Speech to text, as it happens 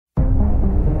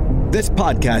This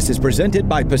podcast is presented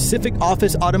by Pacific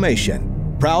Office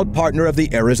Automation, proud partner of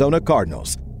the Arizona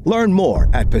Cardinals. Learn more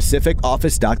at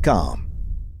pacificoffice.com.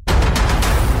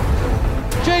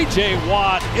 J.J.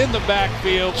 Watt in the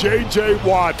backfield. J.J.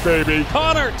 Watt, baby.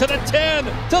 Connor to the 10,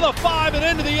 to the 5, and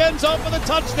into the end zone for the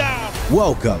touchdown.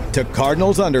 Welcome to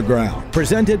Cardinals Underground,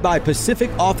 presented by Pacific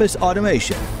Office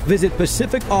Automation. Visit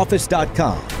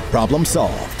pacificoffice.com. Problem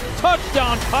solved.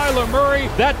 Touchdown, Kyler Murray.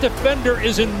 That defender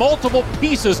is in multiple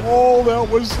pieces. Oh,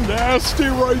 that was nasty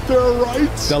right there, right?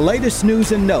 The latest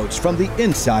news and notes from the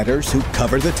insiders who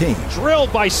cover the team.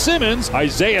 Drilled by Simmons.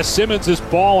 Isaiah Simmons is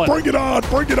balling. Bring it on,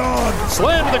 bring it on.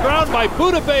 Slammed to the ground by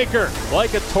Budda Baker.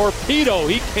 Like a torpedo,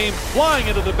 he came flying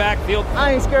into the backfield.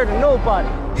 I ain't scared of nobody.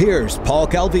 Here's Paul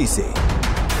Calvisi.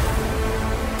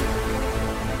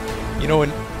 You know,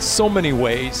 in so many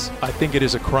ways, I think it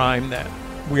is a crime that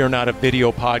we are not a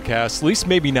video podcast, at least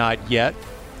maybe not yet.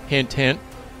 Hint, hint,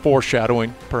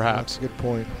 foreshadowing, perhaps. That's a good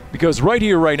point. Because right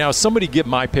here, right now, somebody get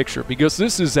my picture, because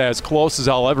this is as close as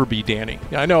I'll ever be, Danny.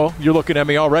 I know, you're looking at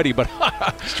me already, but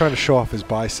he's trying to show off his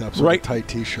biceps with a tight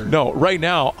T-shirt. No, right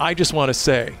now, I just want to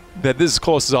say that this is as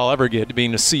close as I'll ever get to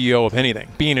being the CEO of anything,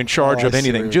 being in charge of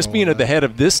anything. Just being at the head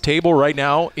of this table right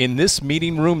now, in this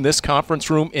meeting room, this conference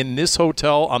room, in this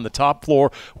hotel on the top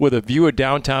floor with a view of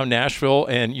downtown Nashville,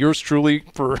 and yours truly,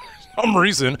 for some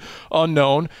reason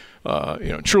unknown,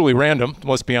 truly random,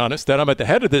 let's be honest, that I'm at the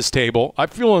head of this table. I'm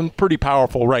feeling pretty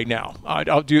powerful right now.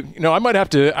 I might have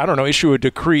to, issue a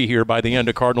decree here by the end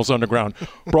of Cardinals Underground,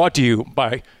 brought to you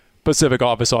by Pacific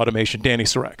Office Automation. Danny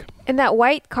Sarek. In that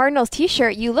white Cardinals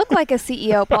T-shirt, you look like a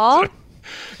CEO, Paul.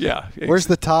 Yeah. Where's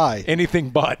the tie?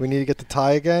 Anything but. We need to get the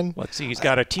tie again. Let's see. He's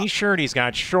got a T-shirt. He's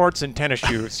got shorts and tennis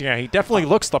shoes. Yeah, he definitely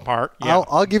looks the part. Yeah.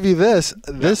 I'll give you this.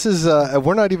 This is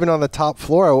we're not even on the top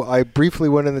floor. I briefly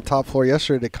went in the top floor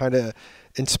yesterday to kind of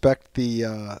inspect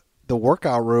the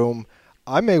workout room.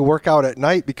 I may work out at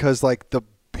night because like the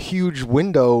huge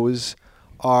windows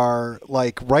are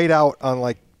like right out on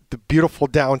like the beautiful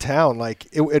downtown. Like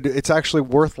it's actually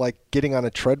worth like getting on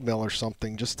a treadmill or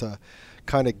something just to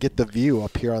kind of get the view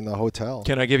up here on the hotel.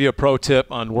 Can I give you a pro tip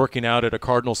on working out at a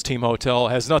Cardinals team hotel?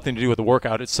 It has nothing to do with the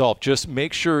workout itself. Just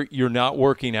make sure you're not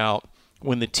working out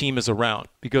when the team is around,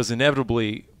 because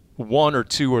inevitably 1 or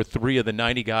 2 or 3 of the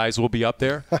 90 guys will be up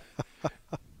there.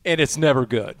 And it's never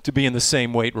good to be in the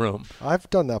same weight room. I've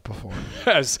done that before.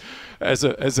 As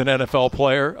an NFL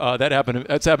player, that's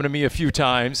happened to me a few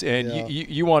times. And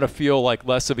you want to feel like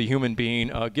less of a human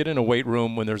being. Get in a weight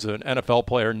room when there's an NFL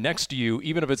player next to you,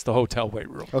 even if it's the hotel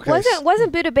weight room. Okay.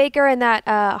 Wasn't Budda Baker in that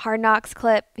Hard Knocks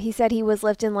clip? He said he was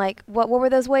lifting like what were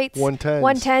those weights? 110s.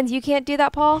 110s. You can't do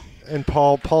that, Paul. And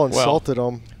Paul insulted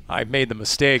him. I made the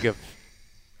mistake of.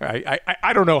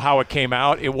 I don't know how it came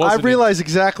out. It wasn't. I realized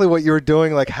exactly what you were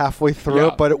doing like halfway through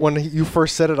it, but when you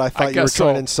first said it, I thought you were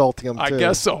trying to insult him too. I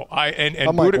guess so. I'm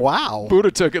Budda, like, wow.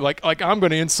 Budda took it like I'm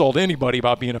going to insult anybody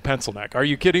about being a pencil neck. Are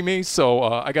you kidding me? So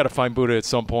I got to find Budda at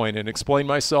some point and explain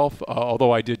myself.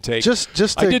 Although I did take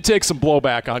I did take some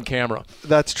blowback on camera.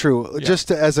 That's true. Yeah.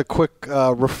 Just as a quick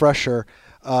refresher,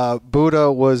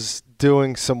 Budda was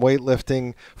doing some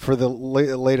weightlifting for the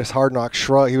latest Hard Knocks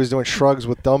shrug. He was doing shrugs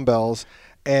with dumbbells.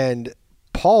 And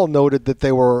Paul noted that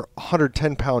they were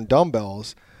 110-pound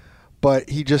dumbbells, but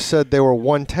he just said they were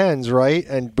 110s, right?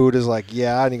 And Budda's like,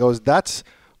 yeah. And he goes, that's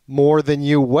more than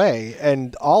you weigh.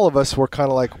 And all of us were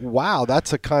kind of like, wow,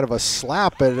 that's a kind of a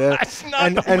slap at it. That's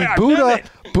not the way I meant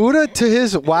it. Budda to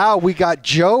his, wow, we got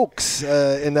jokes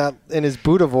in his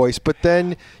Budda voice. But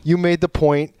then you made the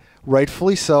point,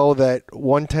 rightfully so, that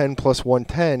 110 plus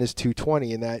 110 is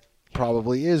 220, and that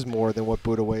probably is more than what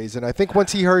Budda weighs. And I think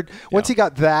once he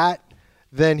got that,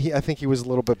 then I think he was a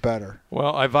little bit better.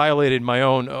 Well, I violated my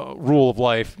own rule of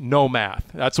life, no math.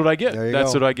 That's what I get.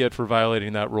 That's what I get for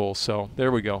violating that rule. So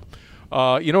there we go.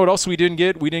 You know what else we didn't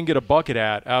get? We didn't get a bucket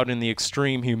hat out in the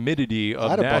extreme humidity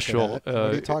of Nashville. What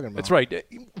are you talking about? That's right.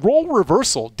 Role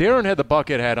reversal. Darren had the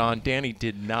bucket hat on. Danny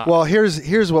did not. Well,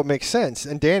 here's what makes sense.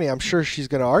 And Danny, I'm sure she's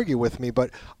going to argue with me, but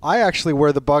I actually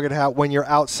wear the bucket hat when you're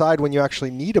outside when you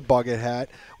actually need a bucket hat,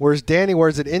 whereas Danny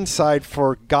wears it inside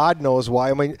for God knows why.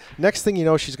 I mean, next thing you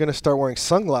know, she's going to start wearing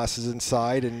sunglasses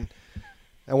inside, and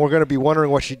we're going to be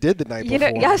wondering what she did the night before.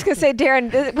 I was going to say,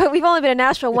 Darren, we've only been in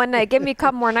Nashville one night. Give me a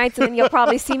couple more nights, and then you'll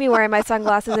probably see me wearing my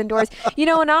sunglasses indoors. You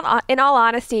know, in all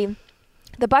honesty,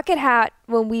 the bucket hat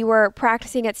when we were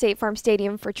practicing at State Farm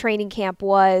Stadium for training camp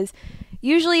was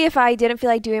usually if I didn't feel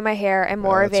like doing my hair and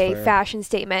more of a fashion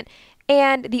statement.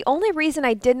 And the only reason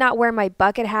I did not wear my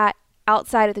bucket hat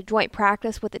outside of the joint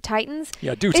practice with the Titans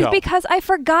is because I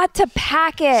forgot to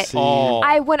pack it.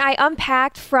 Oh. When I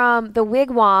unpacked from the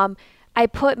wigwam, I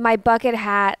put my bucket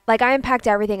hat, like I unpacked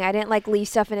everything. I didn't like leave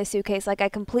stuff in a suitcase. Like I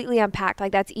completely unpacked.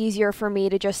 Like that's easier for me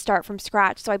to just start from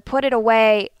scratch. So I put it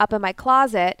away up in my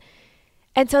closet.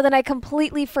 And so then I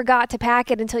completely forgot to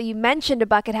pack it until you mentioned a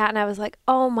bucket hat. And I was like,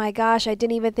 oh my gosh, I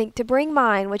didn't even think to bring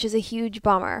mine, which is a huge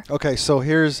bummer. Okay, so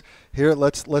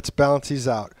let's balance these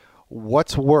out.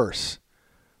 What's worse?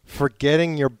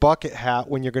 Forgetting your bucket hat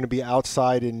when you're going to be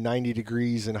outside in 90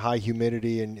 degrees and high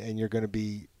humidity and you're going to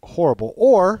be horrible.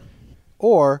 Or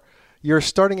you're a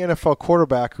starting NFL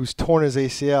quarterback who's torn his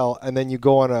ACL and then you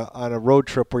go on a road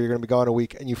trip where you're going to be gone a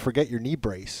week and you forget your knee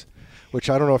brace, which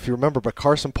I don't know if you remember, but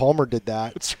Carson Palmer did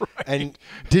that. That's right. And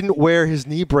didn't wear his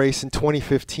knee brace in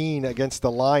 2015 against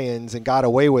the Lions and got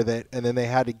away with it, and then they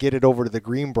had to get it over to the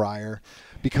Greenbrier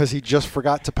because he just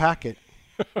forgot to pack it.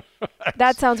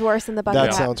 That sounds worse than the bucket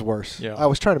hat. That sounds worse. Yeah. I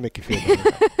was trying to make you feel better.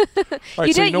 All right,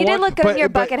 You so did know you did what? look good in your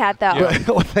bucket hat, though. Yeah.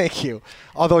 Well, thank you.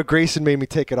 Although Grayson made me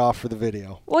take it off for the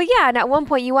video. Well, yeah, and at one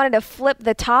point you wanted to flip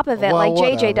the top of it Well, like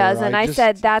JJ whatever. does, and I I just-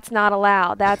 said, that's not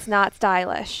allowed. That's not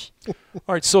stylish.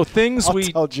 All right, so things I'll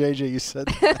we tell JJ you said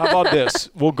that. How about this?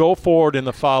 We'll go forward in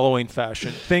the following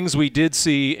fashion. Things we did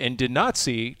see and did not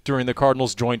see during the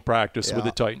Cardinals' joint practice with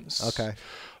the Titans. Okay.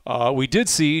 We did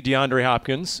see DeAndre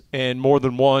Hopkins and more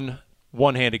than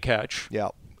one-handed catch. Yeah.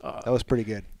 That was pretty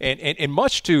good. And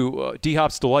much to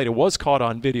D-Hop's delight, it was caught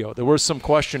on video. There was some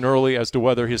question early as to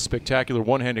whether his spectacular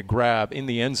one-handed grab in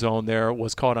the end zone there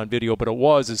was caught on video, but it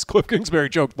was, as Cliff Kingsbury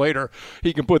joked later,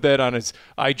 he can put that on his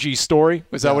IG story.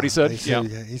 Is that what he said? Yeah.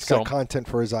 He's got content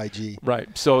for his IG.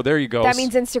 Right. So there you go. That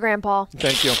means Instagram, Paul.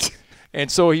 Thank you. And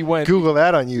so he went. Google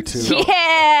that on YouTube.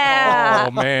 Yeah.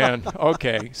 Oh man.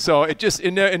 Okay. So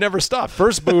it never stopped.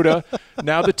 First Buddha,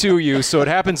 now the 2U. So it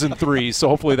happens in threes. So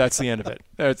hopefully that's the end of it.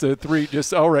 That's a three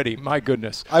just already. My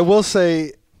goodness. I will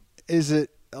say, is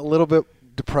it a little bit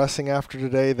depressing after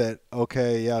today that,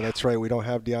 okay, yeah, that's right, we don't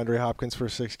have DeAndre Hopkins for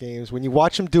 6 games? When you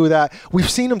watch him do that, we've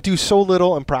seen him do so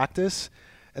little in practice,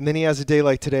 and then he has a day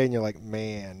like today, and you're like,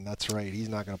 man, that's right, he's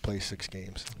not going to play 6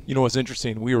 games. You know what's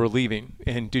interesting? We were leaving,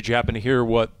 and did you happen to hear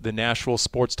what the Nashville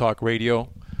Sports Talk Radio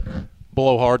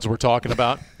blowhards were talking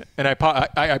about? And I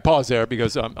paused there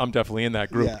because I'm definitely in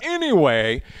that group. Yeah.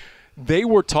 Anyway, they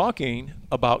were talking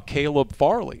about Caleb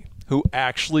Farley, who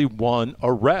actually won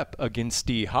a rep against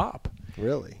D-Hop.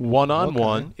 Really?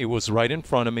 One-on-one. Okay. It was right in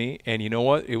front of me. And you know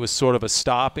what? It was sort of a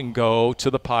stop and go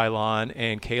to the pylon.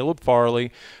 And Caleb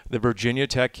Farley, the Virginia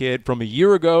Tech kid from a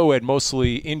year ago, had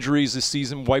mostly injuries this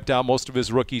season, wiped out most of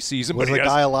his rookie season. Was but the he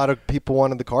has- guy a lot of people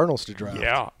wanted the Cardinals to draft.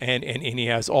 Yeah, and he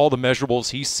has all the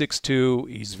measurables. He's 6'2".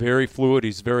 He's very fluid.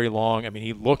 He's very long. I mean,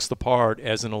 he looks the part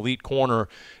as an elite corner,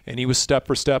 and he was step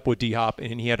for step with D-Hop,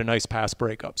 and he had a nice pass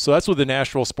breakup. So that's what the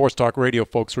Nashville Sports Talk Radio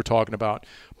folks were talking about.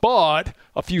 But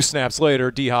a few snaps later,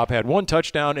 D-Hop had 1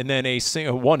 touchdown and then a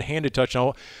one-handed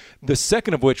touchdown, the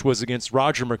second of which was against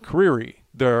Roger McCreary,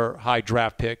 their high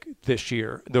draft pick this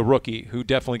year, the rookie, who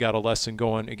definitely got a lesson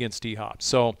going against D-Hop.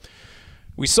 So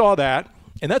we saw that.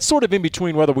 And that's sort of in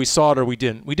between whether we saw it or we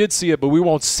didn't. We did see it, but we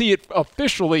won't see it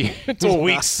officially until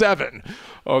week 7.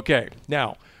 Okay.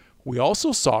 Now, we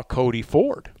also saw Cody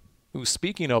Ford, who,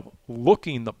 speaking of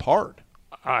looking the part,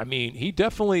 I mean, he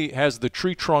definitely has the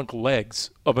tree trunk legs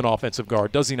of an offensive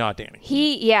guard, does he not, Danny?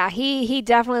 He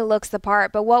definitely looks the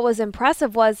part. But what was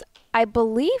impressive was I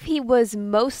believe he was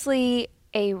mostly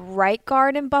a right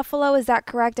guard in Buffalo. Is that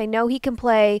correct? I know he can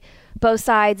play both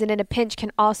sides and in a pinch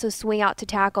can also swing out to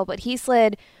tackle, but he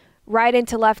slid right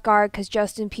into left guard because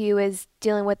Justin Pugh is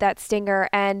dealing with that stinger.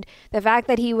 And the fact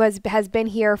that he has been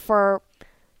here for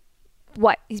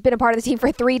he's been a part of the team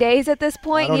for 3 days at this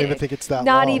point. I don't even think it's that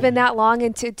Not long. even that long.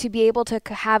 And to be able to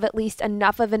have at least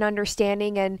enough of an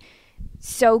understanding and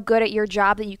so good at your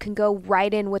job that you can go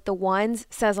right in with the ones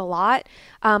says a lot.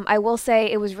 I will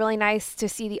say it was really nice to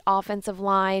see the offensive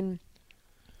line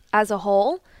as a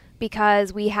whole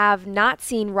because we have not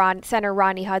seen center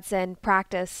Rodney Hudson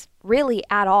practice really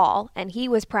at all, and he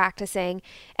was practicing.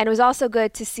 And it was also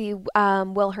good to see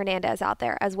Will Hernandez out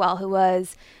there as well,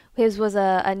 his was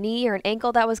a knee or an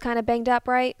ankle that was kind of banged up,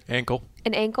 right? Ankle.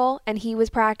 An ankle, and he was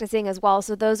practicing as well.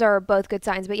 So those are both good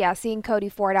signs. But yeah, seeing Cody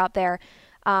Ford out there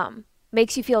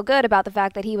makes you feel good about the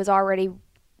fact that he was already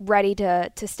ready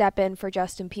to step in for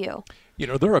Justin Pugh. You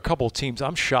know, there are a couple of teams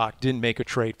I'm shocked didn't make a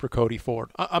trade for Cody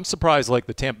Ford. I'm surprised, like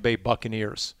the Tampa Bay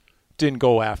Buccaneers didn't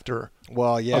go after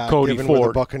Cody given Ford. where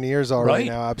the Buccaneers are right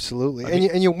now, absolutely. I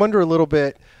mean, and you wonder a little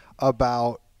bit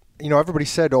about, everybody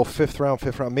said, fifth round.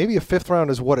 Maybe a 5th round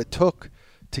is what it took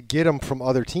to get him from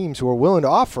other teams who are willing to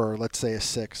offer, let's say, a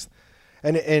 6th.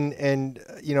 And I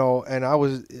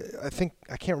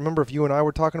can't remember if you and I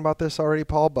were talking about this already,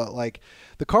 Paul, but like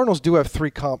the Cardinals do have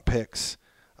 3 comp picks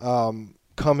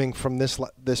coming from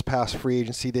this past free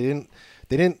agency. They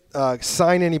didn't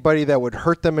sign anybody that would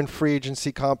hurt them in free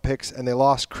agency comp picks, and they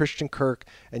lost Christian Kirk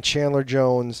and Chandler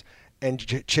Jones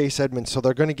and Chase Edmonds. So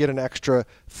they're going to get an extra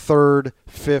 3rd,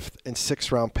 5th, and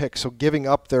 6th round pick. So giving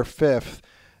up their 5th,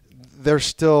 they're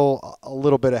still a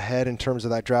little bit ahead in terms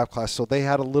of that draft class. So they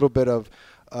had a little bit of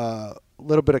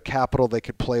capital they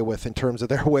could play with in terms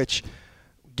of which,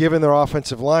 given their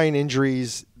offensive line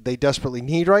injuries, they desperately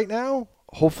need right now.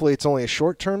 Hopefully it's only a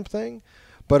short-term thing.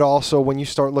 But also when you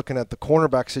start looking at the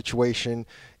cornerback situation,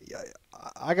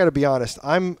 I got to be honest,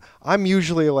 I'm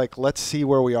usually like, let's see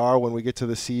where we are when we get to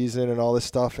the season and all this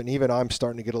stuff. And even I'm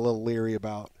starting to get a little leery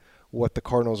about what the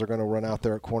Cardinals are going to run out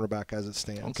there at cornerback as it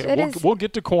stands. Okay, we'll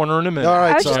get to corner in a minute. All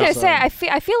right, I was just going to say,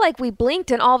 I feel like we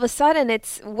blinked and all of a sudden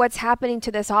it's what's happening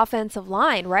to this offensive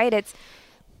line, right? It's,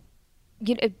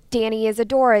 Danny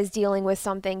Isadora is dealing with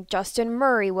something. Justin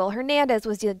Murray, Will Hernandez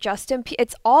was dealing.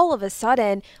 It's all of a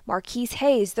sudden Marquise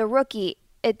Hayes, the rookie.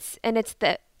 It's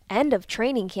the end of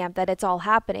training camp that it's all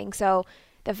happening. So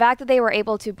the fact that they were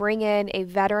able to bring in a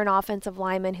veteran offensive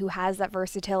lineman who has that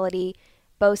versatility,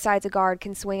 both sides of guard,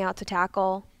 can swing out to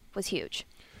tackle, was huge.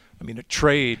 I mean, a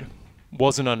trade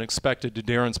wasn't unexpected. To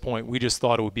Darren's point, we just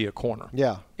thought it would be a corner.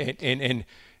 Yeah.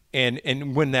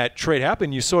 And when that trade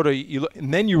happened,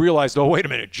 and then you realized, oh, wait a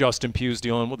minute, Justin Pugh's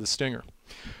dealing with a stinger.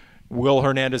 Will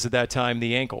Hernandez at that time,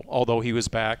 the ankle, although he was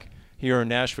back here in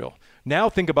Nashville. Now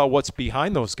think about what's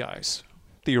behind those guys,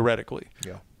 theoretically.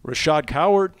 Yeah. Rashad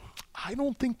Coward, I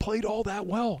don't think played all that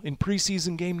well in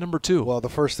preseason game number 2. Well, the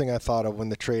first thing I thought of when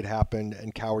the trade happened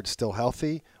and Coward's still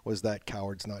healthy was that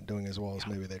Coward's not doing as well as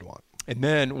maybe they'd want. And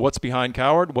then what's behind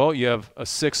Coward? Well, you have a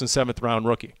 6th and 7th round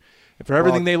rookie. And for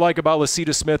everything they like about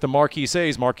Lasita Smith and Marquise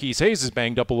Hayes is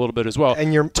banged up a little bit as well.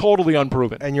 And you're totally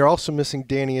unproven. And you're also missing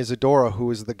Danny Isadora, who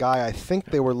is the guy I think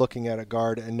they were looking at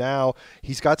guard. And now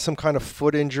he's got some kind of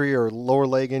foot injury or lower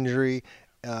leg injury.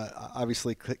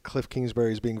 Obviously, Cliff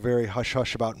Kingsbury is being very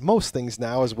hush-hush about most things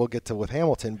now, as we'll get to with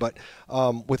Hamilton. But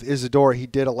with Isadora, he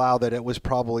did allow that it was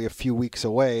probably a few weeks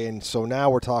away. And so now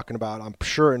we're talking about, I'm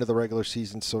sure, into the regular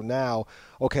season. So now,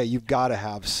 okay, you've got to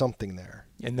have something there.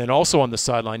 And then also on the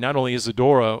sideline, not only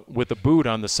Isadora with a boot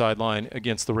on the sideline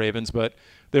against the Ravens, but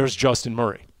there's Justin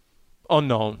Murray.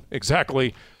 Unknown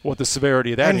exactly what the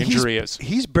severity of that injury is.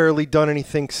 He's barely done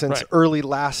anything since early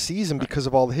last season because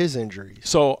of all his injuries.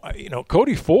 So,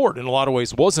 Cody Ford in a lot of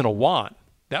ways wasn't a want.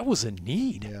 That was a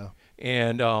need. Yeah.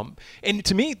 And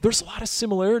to me, there's a lot of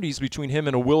similarities between him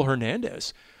and a Will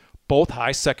Hernandez. Both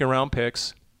high second-round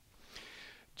picks.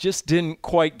 Just didn't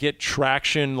quite get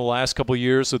traction the last couple of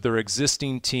years with their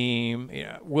existing team.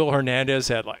 Will Hernandez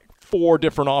had like 4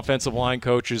 different offensive line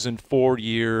coaches in 4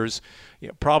 years.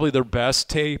 Probably their best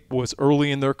tape was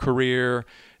early in their career.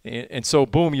 And so,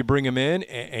 boom, you bring him in,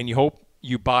 and you hope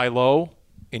you buy low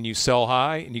and you sell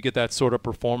high, and you get that sort of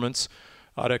performance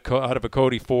out of a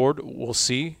Cody Ford. We'll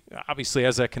see. Obviously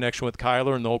has that connection with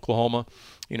Kyler and the Oklahoma,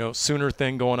 Sooner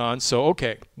thing going on. So,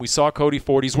 okay, we saw Cody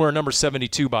Ford. He's wearing number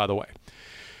 72, by the way.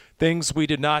 Things we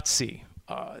did not see.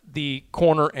 The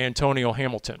corner Antonio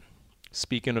Hamilton.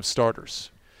 Speaking of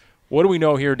starters. What do we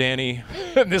know here, Danny?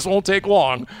 This won't take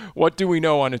long. What do we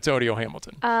know on Antonio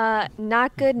Hamilton?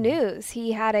 Not good news.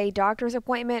 He had a doctor's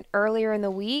appointment earlier in the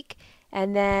week,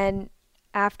 and then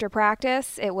after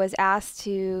practice, it was asked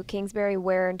to Kingsbury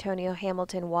where Antonio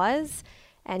Hamilton was,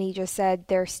 and he just said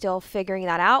they're still figuring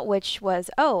that out, which was,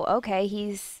 oh, okay,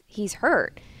 he's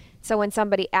hurt. So when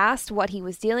somebody asked what he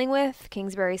was dealing with,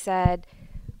 Kingsbury said,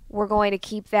 we're going to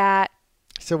keep that.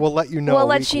 So we'll let you know. We'll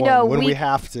let you know when we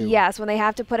have to. Yes, when they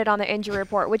have to put it on their injury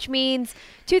report, which means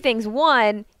 2 things.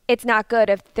 1, it's not good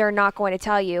if they're not going to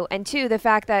tell you. And 2, the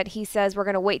fact that he says we're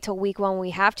going to wait till week 1 when we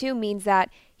have to means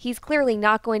that he's clearly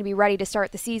not going to be ready to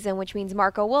start the season, which means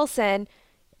Marco Wilson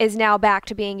is now back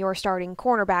to being your starting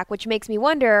cornerback, which makes me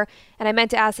wonder, and I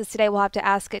meant to ask this today, we'll have to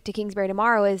ask it to Kingsbury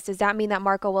tomorrow, does that mean that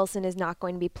Marco Wilson is not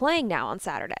going to be playing now on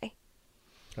Saturday?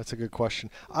 That's a good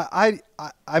question. I'm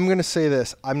going to say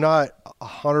this. I'm not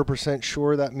 100%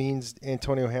 sure that means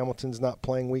Antonio Hamilton's not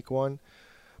playing week 1,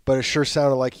 but it sure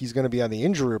sounded like he's going to be on the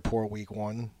injury report week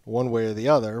 1, one way or the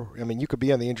other. I mean, you could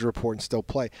be on the injury report and still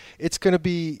play. It's going to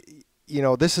be,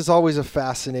 this is always a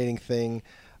fascinating thing.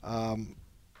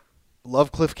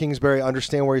 Love Cliff Kingsbury,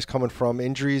 understand where he's coming from.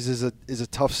 Injuries is a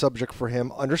tough subject for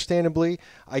him. Understandably,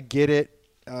 I get it.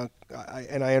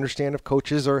 And I understand if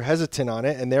coaches are hesitant on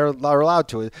it, and they're allowed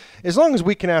to. As long as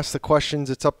we can ask the questions,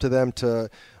 it's up to them to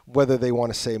whether they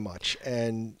want to say much.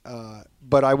 And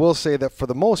but I will say that for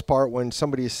the most part, when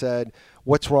somebody said,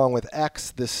 what's wrong with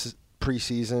X this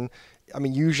preseason, I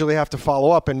mean, you usually have to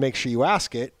follow up and make sure you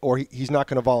ask it, or he's not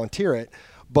going to volunteer it.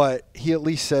 but he at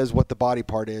least says what the body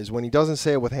part is. When he doesn't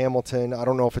say it with Hamilton, I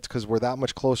don't know if it's because we're that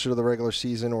much closer to the regular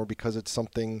season or because it's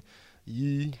something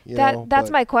That's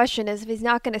my question is, if he's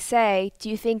not going to say, do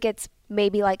you think it's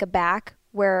maybe like a back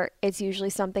where it's usually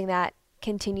something that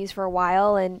continues for a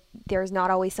while and there's not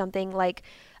always something like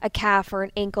a calf or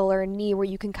an ankle or a knee where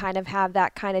you can kind of have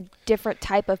that kind of different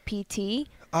type of PT?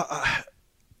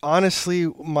 Honestly,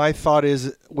 my thought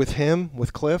is with him,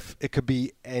 with Cliff, it could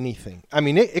be anything. I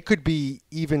mean, it could be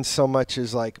even so much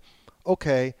as like,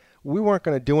 okay, we weren't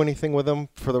going to do anything with him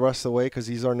for the rest of the way because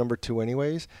he's our number 2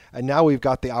 anyways. And now we've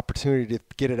got the opportunity to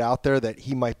get it out there that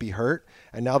he might be hurt.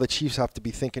 And now the Chiefs have to be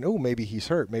thinking, oh, maybe he's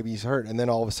hurt. And then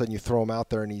all of a sudden you throw him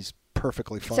out there and he's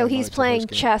perfectly fine. So he's playing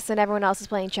chess and everyone else is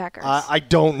playing checkers. I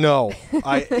don't know.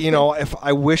 If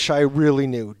I wish I really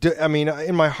knew. I mean,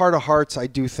 in my heart of hearts, I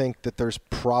do think that there's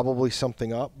probably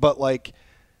something up. But like,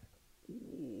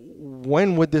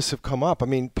 when would this have come up? I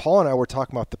mean, Paul and I were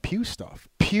talking about the Pugh stuff.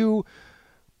 Pugh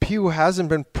hasn't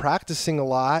been practicing a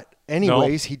lot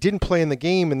anyways. No. He didn't play in the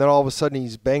game, and then all of a sudden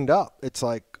he's banged up. It's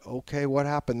like, okay, what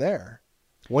happened there?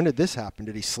 When did this happen?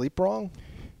 Did he sleep wrong?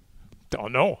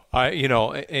 Don't know.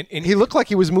 And he looked like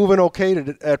he was moving okay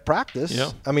at practice.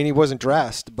 Yeah. I mean, he wasn't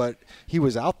dressed, but he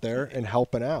was out there and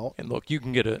helping out. And look, you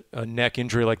can get a neck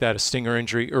injury like that, a stinger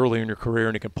injury earlier in your career,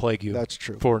 and it can plague you. That's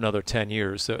true. For another 10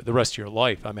 years, the rest of your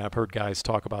life. I mean, I've heard guys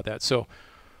talk about that. So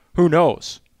who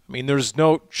knows? I mean, there's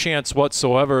no chance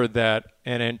whatsoever that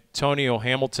an Antonio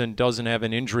Hamilton doesn't have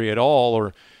an injury at all,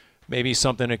 or maybe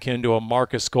something akin to a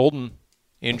Marcus Golden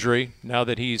injury now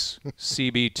that he's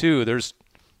CB2.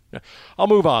 I'll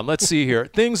move on. Let's see here.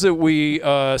 Things that we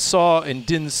saw and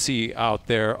didn't see out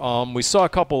there. We saw a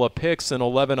couple of picks in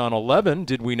 11 on 11,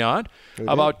 did we not?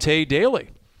 How about Tay Daly?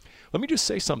 Let me just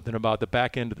say something about the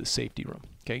back end of the safety room.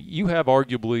 Okay, you have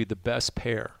arguably the best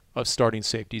pair of starting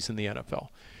safeties in the NFL.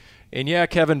 And yeah,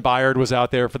 Kevin Byard was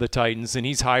out there for the Titans, and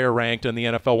he's higher ranked on the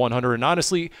NFL 100. And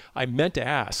honestly, I meant to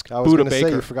ask Budda Baker.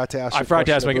 You forgot to ask.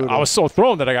 I was so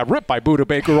thrown that I got ripped by Budda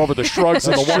Baker over the shrugs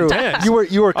and the 110s. You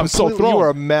were completely. You were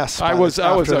a mess. I was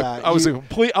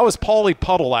Paulie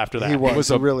Puddle after that. He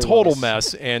was a really total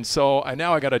mess. And so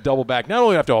now I got to double back. Not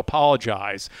only have to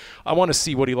apologize, I want to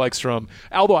see what he likes from.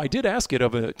 Although I did ask it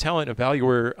of a talent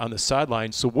evaluator on the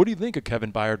sideline. So what do you think of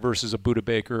Kevin Byard versus a Budda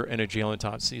Baker and a Jalen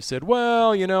Thompson? He said,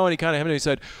 well, and he kind of he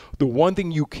said the one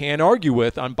thing you can argue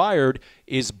with on Byard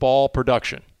is ball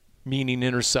production, meaning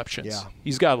interceptions. Yeah.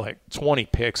 He's got like 20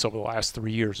 picks over the last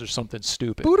 3 years or something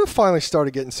stupid. Budda finally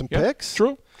started getting some picks.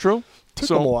 True. Took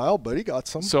him a while, but he got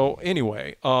some. So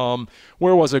anyway,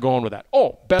 where was I going with that?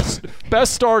 Oh, best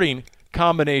starting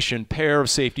combination pair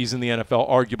of safeties in the NFL,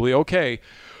 arguably. Okay,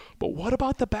 but what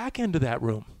about the back end of that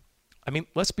room? I mean,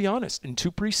 let's be honest. In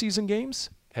 2 preseason games,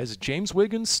 has James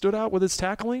Wiggins stood out with his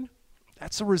tackling?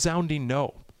 That's a resounding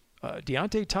no.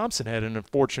 Deontay Thompson had an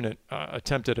unfortunate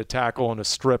attempt at a tackle and a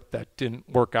strip that didn't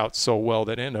work out so well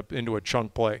that ended up into a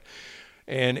chunk play.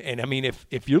 And I mean,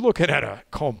 if you're looking at a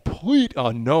complete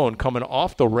unknown coming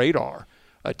off the radar,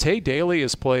 Tay Daly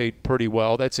has played pretty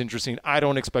well. That's interesting. I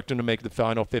don't expect him to make the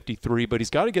final 53, but he's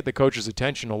got to get the coach's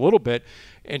attention a little bit.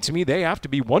 And to me, they have to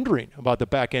be wondering about the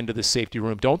back end of the safety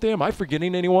room, don't they? Am I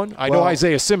forgetting anyone? I know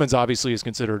Isaiah Simmons obviously is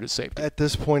considered a safety. At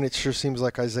this point, it sure seems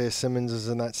like Isaiah Simmons is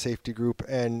in that safety group,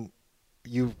 and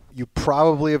you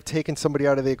probably have taken somebody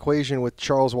out of the equation with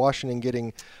Charles Washington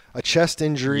getting a chest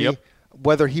injury. Yep.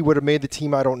 Whether he would have made the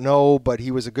team, I don't know, but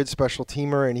he was a good special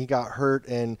teamer, and he got hurt,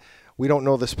 and we don't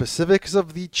know the specifics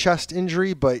of the chest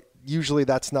injury, but usually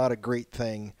that's not a great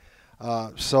thing.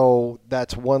 So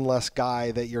that's one less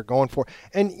guy that you're going for.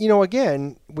 And,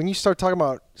 again, when you start talking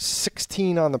about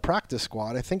 16 on the practice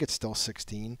squad, I think it's still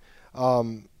 16,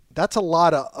 that's a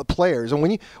lot of players.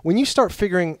 And when you start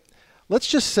figuring, let's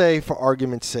just say for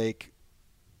argument's sake,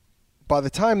 by the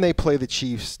time they play the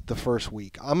Chiefs the first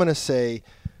week, I'm going to say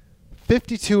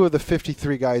 52 of the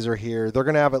 53 guys are here. They're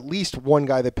going to have at least one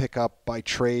guy they pick up by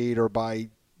trade or by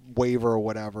waiver or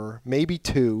whatever, maybe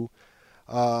 2.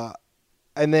 And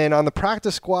then on the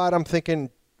practice squad, I'm thinking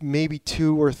maybe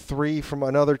 2 or 3 from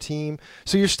another team.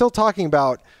 So you're still talking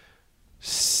about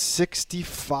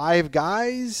 65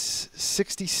 guys,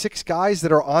 66 guys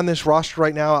that are on this roster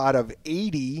right now out of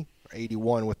 80, or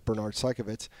 81 with Bernard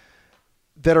Seikovits,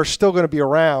 that are still going to be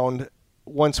around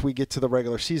once we get to the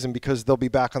regular season because they'll be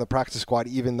back on the practice squad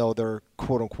even though they're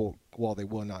quote-unquote, well, they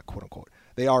will not quote-unquote,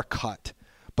 they are cut.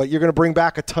 But you're going to bring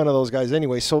back a ton of those guys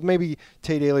anyway, so maybe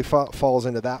Tay Daly falls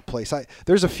into that place.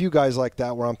 There's a few guys like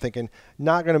that where I'm thinking,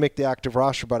 not going to make the active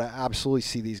roster, but I absolutely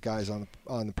see these guys on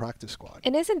the practice squad.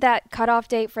 And isn't that cutoff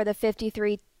date for the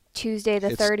 53 Tuesday the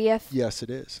 30th? Yes, it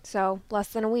is. So less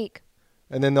than a week.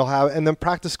 And then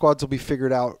practice squads will be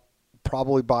figured out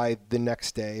probably by the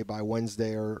next day, by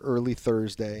Wednesday or early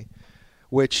Thursday,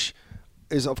 which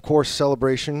is, of course,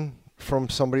 celebration from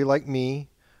somebody like me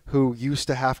who used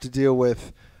to have to deal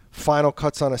with final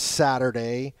cuts on a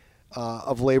Saturday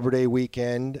of Labor Day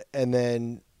weekend, and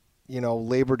then,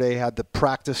 Labor Day had the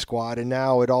practice squad, and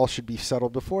now it all should be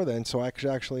settled before then, so I could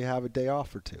actually have a day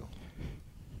off or two.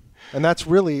 And that's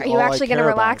really all I care about. Are you actually going to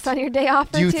relax on your day off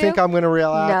or two? Do you think I'm going to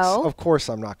relax? No. Of course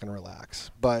I'm not going to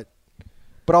relax, but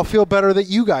I'll feel better that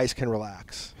you guys can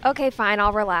relax. Okay, fine,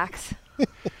 I'll relax.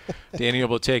 Danny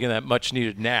will be taking that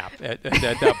much-needed nap at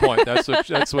that point.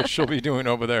 That's what she'll be doing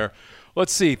over there.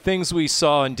 Let's see, things we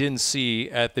saw and didn't see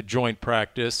at the joint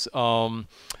practice.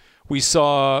 We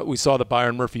saw the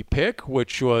Byron Murphy pick,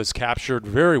 which was captured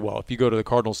very well. If you go to the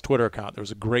Cardinals Twitter account, there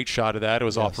was a great shot of that. It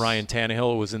was off Ryan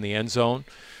Tannehill. It was in the end zone.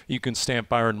 You can stamp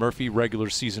Byron Murphy regular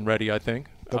season ready, I think.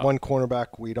 The one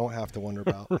cornerback we don't have to wonder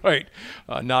about. Right.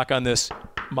 Knock on this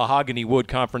mahogany wood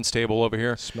conference table over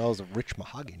here. Smells of rich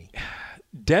mahogany.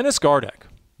 Dennis Gardeck.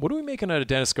 What are we making out of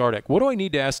Dennis Gardeck? What do I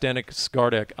need to ask Dennis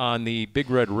Gardeck on the Big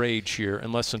Red Rage here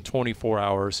in less than 24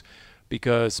 hours?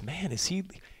 Because, man, is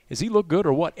he look good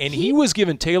or what? And he was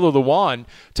giving Taylor Lewan.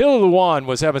 Taylor Lewan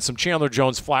was having some Chandler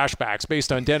Jones flashbacks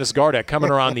based on Dennis Gardeck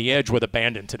coming around the edge with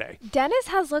abandon today. Dennis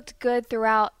has looked good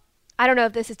throughout. I don't know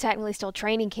if this is technically still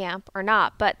training camp or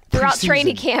not, but throughout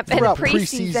training camp and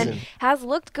preseason has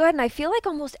looked good. And I feel like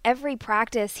almost every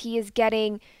practice he is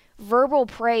getting verbal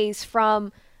praise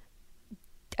from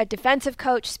a defensive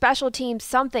coach, special teams,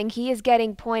 something. He is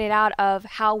getting pointed out of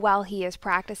how well he is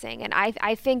practicing. And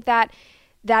I think that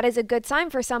is a good sign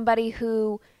for somebody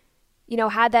who,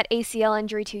 had that ACL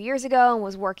injury 2 years ago and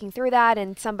was working through that,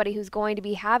 and somebody who's going to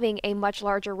be having a much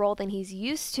larger role than he's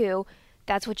used to.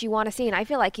 That's what you want to see, and I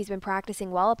feel like he's been practicing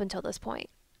well up until this point.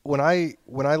 When I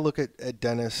look at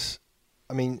Dennis,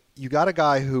 I mean, you got a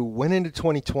guy who went into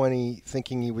 2020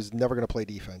 thinking he was never going to play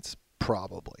defense,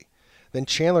 probably. Then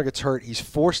Chandler gets hurt. He's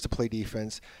forced to play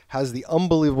defense, has the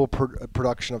unbelievable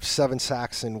production of 7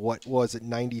 sacks and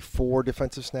 94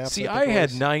 defensive snaps? See, I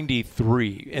had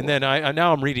 93, and then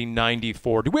now I'm reading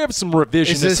 94. Do we have some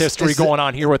revisionist history going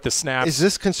on here with the snaps? Is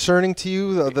this concerning to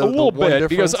you? A little bit, difference?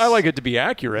 Because I like it to be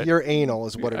accurate. You're anal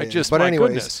is what it is. But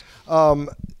anyways,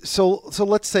 goodness. So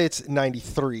let's say it's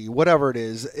 93, whatever it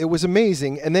is. It was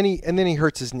amazing, and then he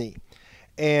hurts his knee.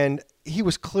 And he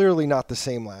was clearly not the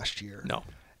same last year. No.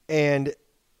 And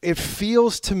it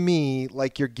feels to me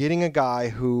like you're getting a guy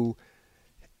who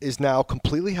is now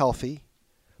completely healthy,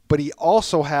 but he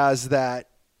also has that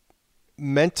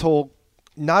mental,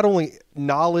 not only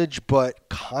knowledge, but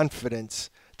confidence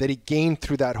that he gained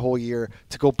through that whole year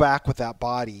to go back with that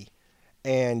body.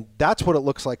 And that's what it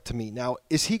looks like to me. Now,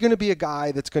 is he going to be a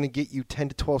guy that's going to get you 10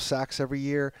 to 12 sacks every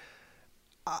year?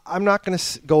 I'm not going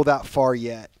to go that far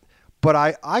yet, but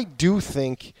I do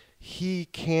think he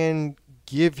can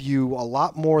give you a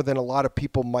lot more than a lot of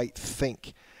people might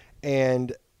think.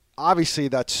 And obviously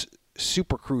that's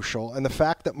super crucial. And the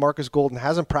fact that Marcus Golden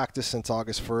hasn't practiced since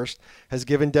August 1st has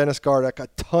given Dennis Gardeck a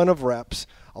ton of reps,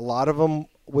 a lot of them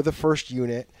with the first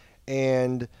unit.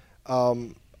 And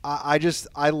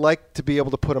I like to be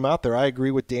able to put him out there. I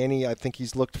agree with Danny. I think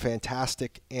he's looked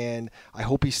fantastic, and I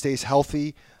hope he stays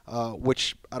healthy,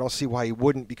 which I don't see why he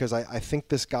wouldn't, because I think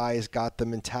this guy has got the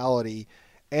mentality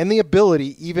and the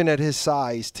ability, even at his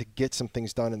size, to get some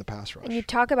things done in the pass rush. And you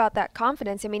talk about that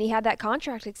confidence. I mean, he had that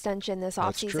contract extension this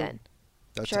offseason.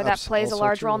 I'm sure that plays a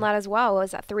large role in that as well.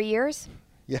 Was that 3 years?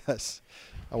 Yes.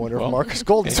 I wonder if Marcus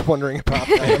Golden's wondering about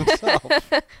that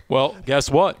himself. Well, guess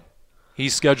what?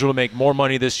 He's scheduled to make more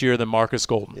money this year than Marcus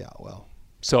Golden. Yeah, well.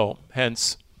 So,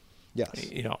 hence, yes,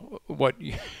 what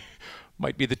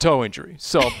might be the toe injury.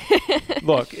 So,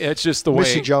 look, it's just the way.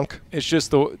 Missy junk. It's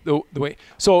just the way.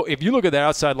 So, if you look at the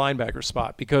outside linebacker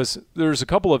spot, because there's a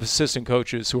couple of assistant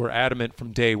coaches who are adamant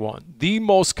from day one, the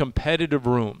most competitive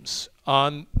rooms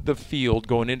on the field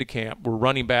going into camp were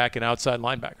running back and outside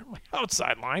linebacker. I'm like,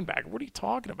 outside linebacker? What are you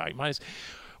talking about?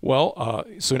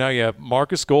 So now you have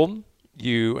Marcus Golden.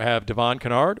 You have Devon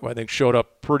Kennard, who I think showed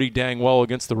up pretty dang well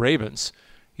against the Ravens.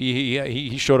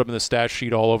 He showed up in the stat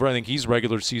sheet all over. I think he's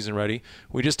regular season ready.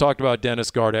 We just talked about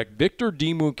Dennis Gardeck. Victor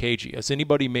Dimukeje. Has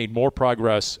anybody made more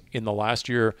progress in the last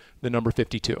year than number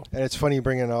 52? And it's funny you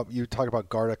bring it up. You talk about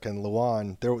Gardeck and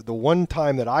Lewan. The one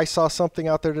time that I saw something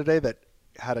out there today that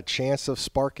had a chance of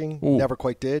sparking, never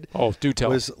quite did. Oh, do tell.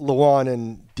 Was Lewan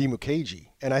and Dimukeje.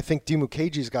 And I think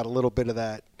Dimukeje's got a little bit of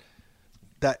that.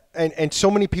 And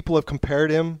so many people have compared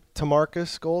him to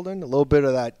Marcus Golden, a little bit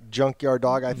of that junkyard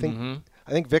dog. I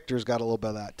think Victor's got a little bit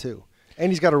of that too.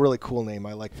 And he's got a really cool name.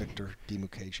 I like Victor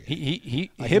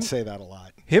Dimukeje. I can say that a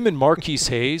lot. Him and Marquise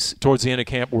Hayes towards the end of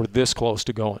camp were this close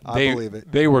to going. I believe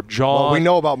it. They were jawing. Well, we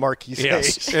know about Marquise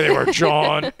Hayes. Hayes. They were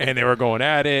jawing, and they were going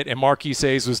at it. And Marquise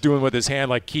Hayes was doing with his hand,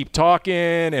 like, keep talking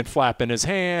and flapping his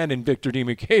hand. And Victor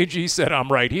Dimukeje said,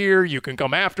 I'm right here. You can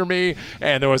come after me.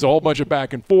 And there was a whole bunch of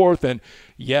back and forth. And,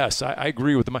 yes, I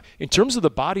agree with them. In terms of the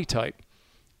body type,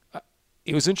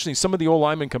 it was interesting. Some of the old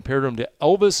linemen compared him to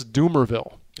Elvis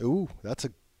Dumervil. Ooh,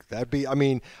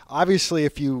 obviously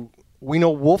we know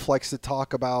Wolf likes to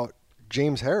talk about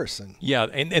James Harrison. Yeah,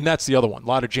 and that's the other one. A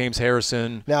lot of James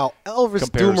Harrison. Now, Elvis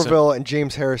Dumervil and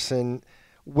James Harrison,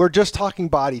 we're just talking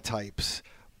body types.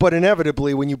 But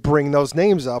inevitably, when you bring those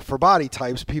names up for body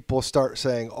types, people start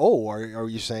saying, oh, are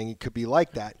you saying he could be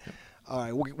like that?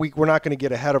 All right, we're not going to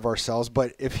get ahead of ourselves,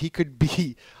 but if he could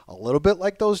be a little bit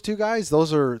like those two guys,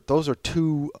 those are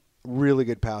two really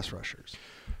good pass rushers.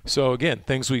 So, again,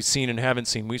 things we've seen and haven't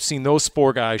seen. We've seen those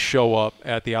 4 guys show up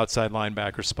at the outside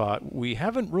linebacker spot. We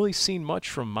haven't really seen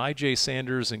much from Myjai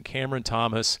Sanders and Cameron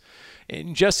Thomas.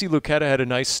 And Jesse Luketa had a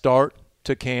nice start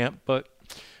to camp, but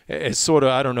it's sort of,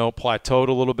 plateaued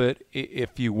a little bit,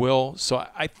 if you will. So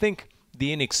I think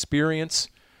the inexperience,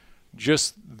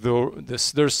 just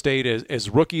their state as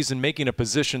rookies and making a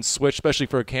position switch, especially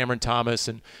for Cameron Thomas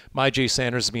and Myjai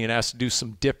Sanders being asked to do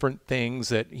some different things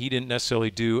that he didn't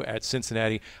necessarily do at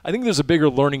Cincinnati. I think there's a bigger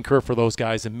learning curve for those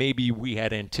guys than maybe we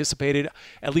had anticipated.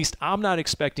 At least I'm not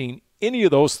expecting any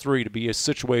of those 3 to be a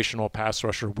situational pass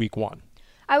rusher week 1.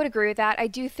 I would agree with that. I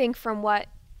do think from what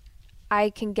I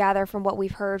can gather from what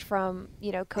we've heard from,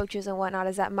 coaches and whatnot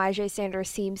is that Myjai Sanders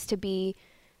seems to be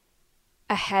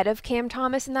ahead of Cam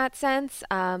Thomas in that sense,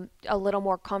 a little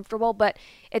more comfortable, but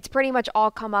it's pretty much all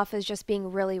come off as just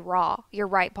being really raw. You're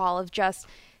right, Paul, of just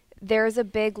there's a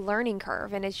big learning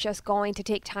curve and it's just going to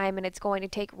take time and it's going to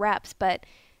take reps. But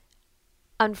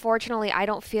unfortunately, I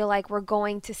don't feel like we're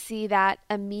going to see that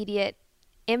immediate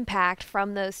impact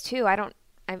from those 2. At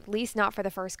least not for the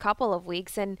first couple of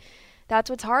weeks. And that's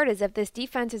what's hard is if this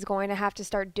defense is going to have to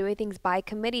start doing things by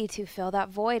committee to fill that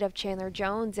void of Chandler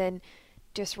Jones and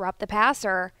disrupt the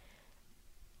passer,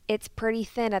 it's pretty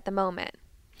thin at the moment.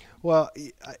 Well,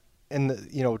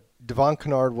 Devon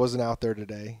Kennard wasn't out there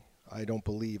today. I don't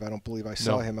believe I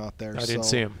saw him out there. I didn't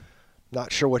see him.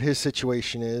 Not sure what his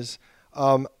situation is.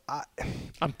 I'm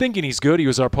thinking he's good. He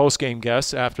was our post-game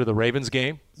guest after the Ravens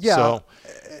game. Yeah. So,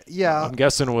 yeah. I'm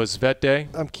guessing it was vet day.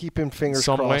 I'm keeping fingers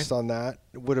crossed on that.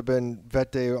 It would have been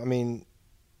vet day. I mean,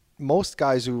 most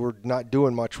guys who were not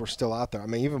doing much were still out there. I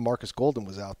mean, even Marcus Golden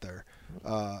was out there.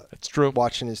 That's true.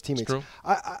 Watching his teammates. That's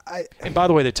true. And by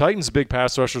the way, the Titans' big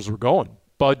pass rushers were going.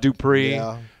 Bud Dupree,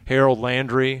 Harold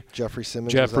Landry, Jeffrey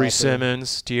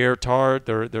Simmons, Tierre Tart.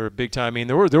 They're big time. I mean,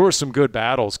 there were some good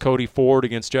battles. Cody Ford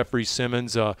against Jeffrey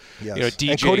Simmons. Yes.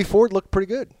 And Cody Ford looked pretty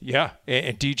good. Yeah,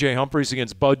 and DJ Humphries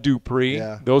against Bud Dupree.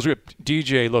 Yeah. Those were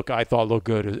DJ. I thought looked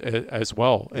good as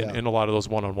well in a lot of those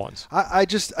one-on-ones. I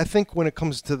think when it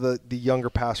comes to the younger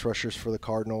pass rushers for the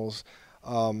Cardinals,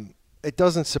 it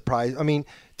doesn't surprise. I mean,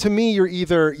 to me,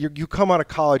 you come out of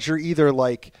college, you're either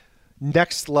like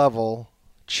next level.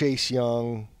 Chase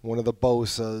Young, one of the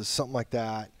Bosas, something like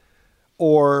that,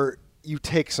 or you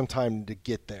take some time to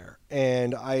get there.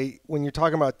 And when you're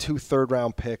talking about 2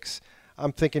 third-round picks,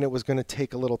 I'm thinking it was going to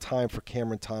take a little time for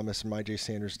Cameron Thomas and Myjai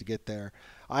Sanders to get there.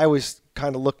 I always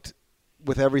kind of looked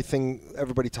with everything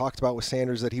everybody talked about with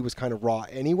Sanders that he was kind of raw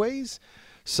anyways.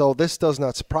 So this does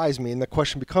not surprise me. And the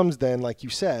question becomes then, like you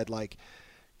said,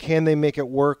 can they make it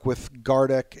work with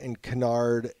Gardeck and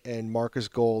Kennard and Marcus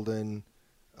Golden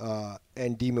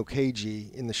and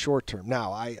Dimukeje in the short term?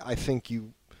 Now, I think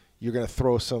you're going to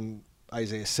throw some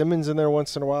Isaiah Simmons in there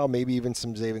once in a while, maybe even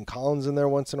some Zaven Collins in there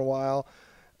once in a while,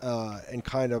 and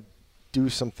kind of do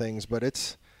some things. But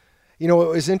it's, it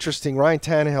was interesting. Ryan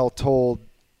Tannehill told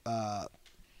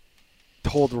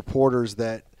reporters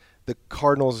that the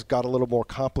Cardinals got a little more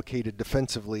complicated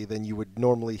defensively than you would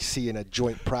normally see in a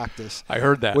joint practice. I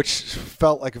heard that. Which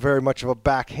felt like very much of a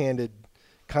backhanded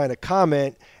kind of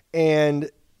comment. And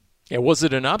was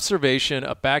it an observation,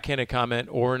 a backhanded comment,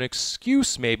 or an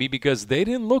excuse maybe because they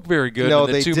didn't look very good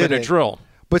in the 2-minute drill?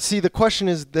 But see, the question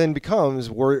becomes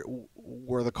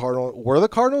were the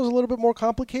Cardinals a little bit more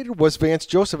complicated? Was Vance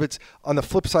Joseph? It's on the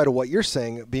flip side of what you're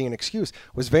saying, being an excuse.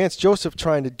 Was Vance Joseph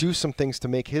trying to do some things to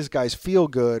make his guys feel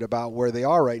good about where they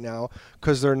are right now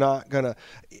because they're not gonna?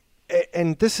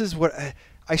 And this is what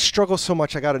I struggle so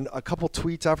much. I got a couple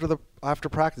tweets after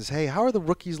practice. Hey, how are the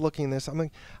rookies looking this? I'm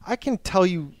like, I can tell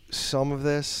you some of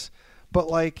this, but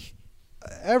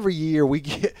every year we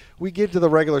get to the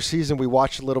regular season, we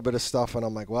watch a little bit of stuff, and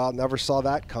I'm like, well, never saw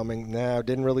that coming. No,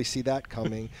 didn't really see that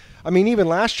coming. I mean, even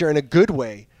last year in a good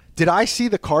way. Did I see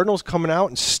the Cardinals coming out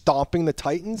and stomping the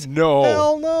Titans? No.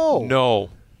 Hell no. No.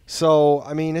 So,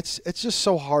 I mean, it's just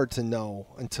so hard to know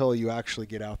until you actually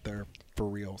get out there for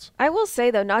reals. I will say,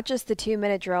 though, not just the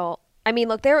 2-minute drill. I mean,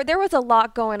 look, there was a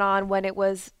lot going on when it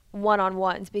was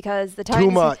one-on-ones because the Titans,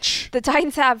 Too much. The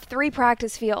Titans have 3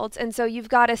 practice fields, and so you've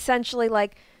got essentially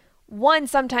like 1,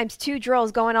 sometimes 2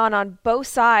 drills going on both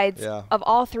sides of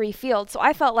all 3 fields. So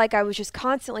I felt like I was just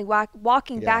constantly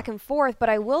walking back and forth. But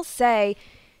I will say,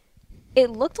 it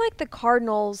looked like the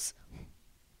Cardinals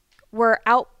were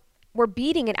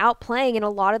beating and outplaying in a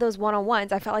lot of those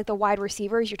one-on-ones. I felt like the wide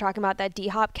receivers, you're talking about that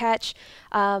D-Hop catch.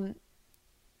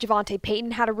 Javonte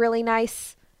Payton had a really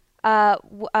nice,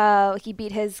 he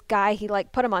beat his guy. He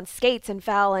put him on skates and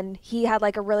fell, and he had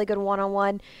a really good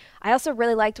one-on-one. I also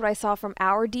really liked what I saw from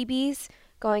our DBs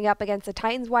going up against the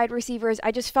Titans wide receivers.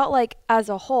 I just felt like as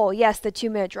a whole, yes, the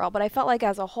 2-minute drill, but I felt like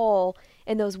as a whole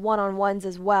in those one-on-ones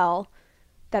as well,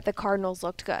 that the Cardinals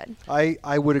looked good.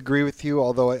 I would agree with you,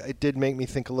 although it did make me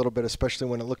think a little bit, especially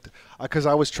when it looked – because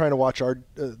I was trying to watch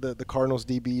the Cardinals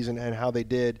DBs and how they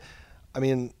did. I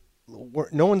mean,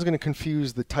 no one's going to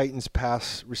confuse the Titans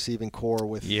pass receiving core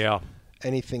with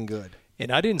anything good.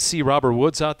 And I didn't see Robert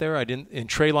Woods out there. And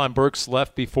Treylon Burks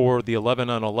left before the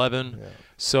 11-on-11. Yeah.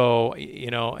 So,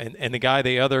 and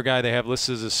the other guy they have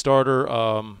listed as a starter,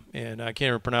 and I can't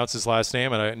even pronounce his last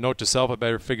name, and I note to self I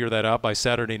better figure that out by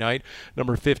Saturday night.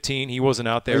 Number 15, he wasn't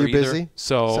out there either. Are you either. busy?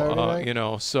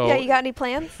 So, so. Yeah, you got any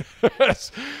plans?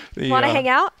 Want to hang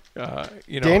out?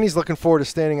 Danny's looking forward to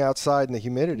standing outside in the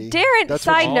humidity. Darren,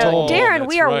 side note, Darren,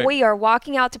 we are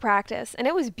walking out to practice, and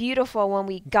it was beautiful when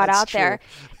we got out there.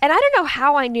 And I don't know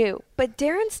how I knew, but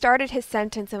Darren started his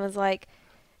sentence and was like,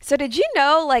 so did you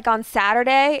know, on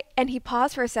Saturday, and he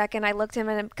paused for a second, I looked at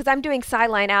him, because I'm doing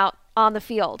sideline out on the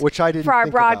field. Which I didn't for our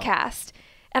think broadcast. About.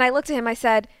 And I looked at him, I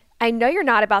said, I know you're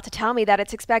not about to tell me that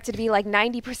it's expected to be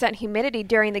 90% humidity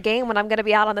during the game when I'm going to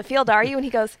be out on the field, are you? And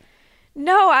he goes,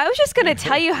 no, I was just going to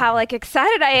tell you how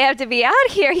excited I am to be out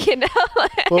here,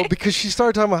 Well, because she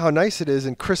started talking about how nice it is,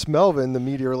 and Chris Melvin, the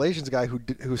media relations guy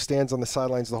who stands on the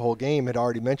sidelines the whole game, had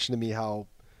already mentioned to me how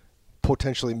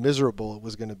potentially miserable it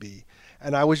was going to be.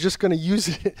 And I was just going to use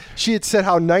it. She had said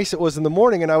how nice it was in the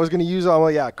morning, and I was going to use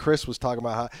it. Chris was talking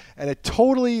about how, and it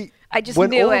totally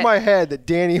went over my head that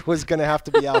Danny was going to have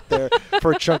to be out there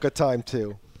for a chunk of time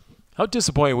too. How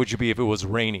disappointed would you be if it was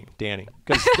raining, Danny?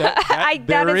 Because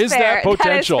there is that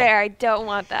potential. That is fair. I don't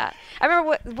want that. I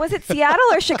remember, was it Seattle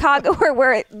or Chicago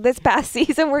where this past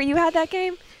season where you had that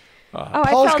game?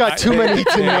 Paul's got too many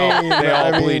to name. They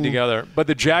all bleed together. But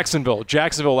the Jacksonville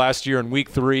last year in week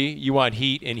 3, you want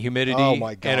heat and humidity. Oh,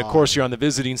 my God. And, of course, you're on the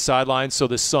visiting sideline, so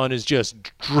the sun is just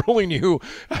drilling you,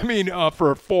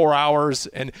 for 4 hours.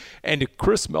 And to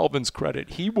Chris Melvin's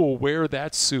credit, he will wear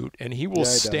that suit, and he will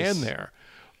stand there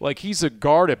like he's a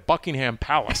guard at Buckingham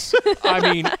Palace.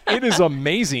 It is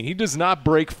amazing. He does not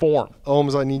break form.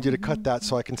 Ohms, I need you to cut that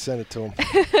so I can send it to him.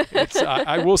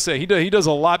 I will say he does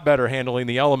a lot better handling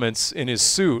the elements in his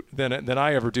suit than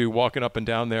I ever do walking up and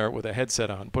down there with a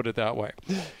headset on, put it that way.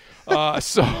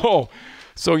 So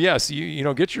yes,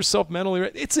 you get yourself mentally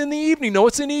ready. It's in the evening. No,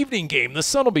 it's an evening game. The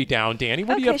sun will be down, Danny.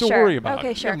 What do you have to worry about?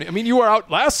 Okay, sure. You were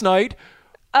out last night.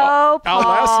 Oh, Paul. Out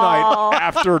last night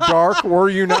after dark, were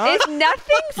you not? Is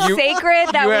nothing sacred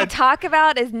that we talk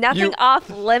about? Is nothing off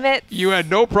limits? You had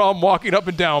no problem walking up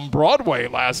and down Broadway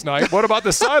last night. What about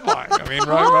the sideline?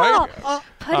 right?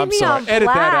 Putting me on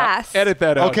blast. Edit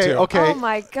that out. Okay. Oh,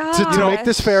 my God. To make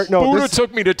this fair. No, Buddha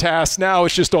took me to task. Now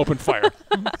it's just open fire.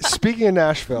 Speaking of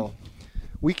Nashville,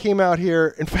 we came out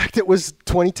here. In fact, it was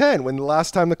 2010 when the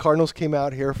last time the Cardinals came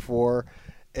out here for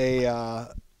a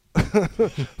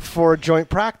for a joint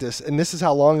practice, and this is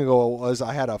how long ago it was.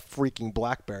 I had a freaking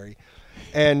BlackBerry,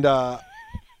 and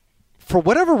for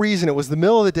whatever reason, it was the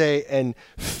middle of the day, and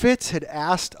Fitz had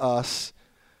asked us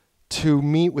to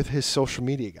meet with his social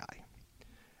media guy,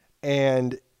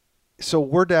 and so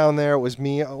we're down there. It was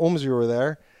me, Ohmsy were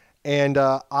there, and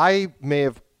I may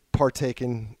have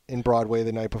partaken in Broadway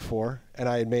the night before, and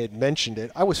I may have mentioned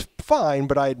it. I was fine,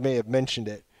 but I may have mentioned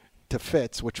it to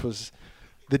Fitz, which was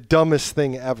the dumbest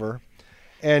thing ever.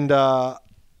 And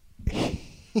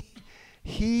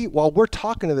he, while we're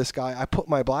talking to this guy, I put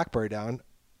my BlackBerry down,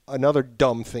 another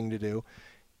dumb thing to do.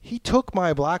 He took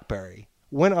my BlackBerry,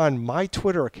 went on my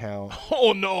Twitter account,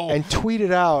 and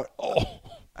tweeted out,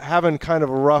 having kind of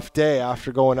a rough day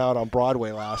after going out on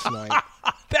Broadway last night.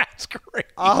 That's great.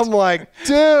 I'm like,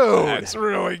 dude. That's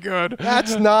really good.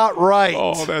 That's not right.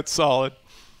 Oh, that's solid.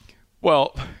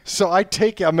 Well, So I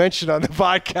mentioned on the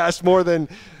podcast more than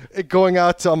it going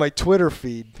out on my Twitter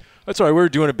feed. that's right. We were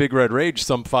doing a Big Red Rage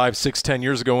some 5, 6, 10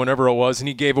 years ago, whenever it was, and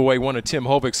he gave away one of Tim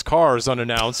Hovig's cars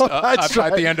unannounced That's at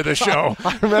right. the end of the show.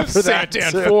 I remember that,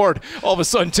 Santan too. Ford. All of a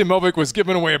sudden, Tim Hovig was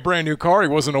giving away a brand new car he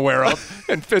wasn't aware of,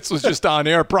 and Fitz was just on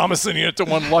air promising it to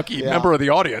one lucky member of the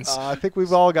audience. I think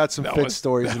we've all got some Fitz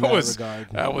stories in that regard.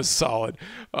 That was solid.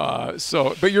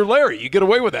 But you're Larry. You get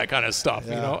away with that kind of stuff.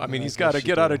 I mean, he's got a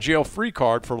get out of jail free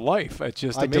card for life. It's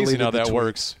just amazing how that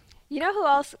works. You know who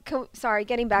else? Sorry,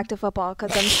 getting back to football,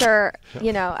 because I'm sure,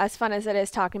 as fun as it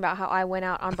is talking about how I went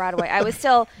out on Broadway, I was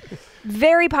still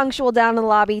very punctual down in the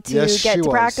lobby to get to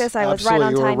practice. I was right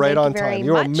on time. You were right on time.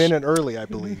 You were a much. minute early, I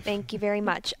believe. Thank you very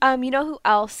much. You know who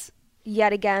else,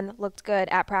 yet again, looked good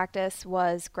at practice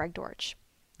was Greg Dortch.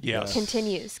 Yes.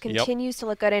 Continues to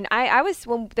look good. And I was,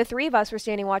 when the three of us were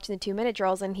standing watching the 2-minute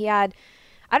drills, and he had,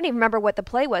 I don't even remember what the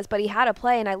play was, but he had a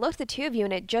play, and I looked at the two of you,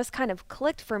 and it just kind of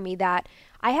clicked for me that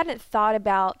I hadn't thought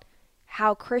about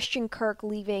how Christian Kirk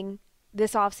leaving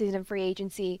this offseason in free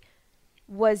agency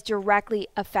was directly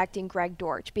affecting Greg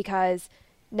Dortch, because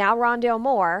now Rondale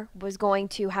Moore was going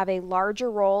to have a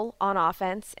larger role on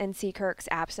offense and see Kirk's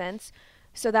absence.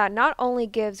 So that not only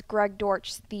gives Greg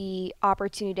Dortch the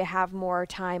opportunity to have more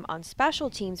time on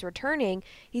special teams returning,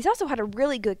 he's also had a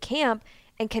really good camp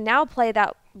and can now play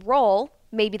that role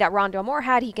maybe that Rondale Moore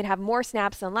had. He can have more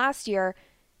snaps than last year,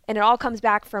 and it all comes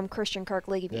back from Christian Kirk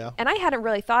leaving. Yeah. And I hadn't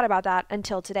really thought about that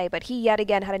until today, but he yet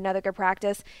again had another good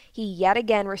practice. He yet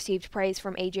again received praise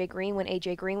from A.J. Green when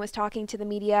A.J. Green was talking to the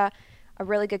media. A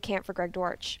really good camp for Greg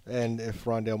Dortch. And if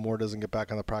Rondale Moore doesn't get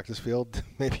back on the practice field,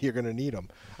 maybe you're going to need him.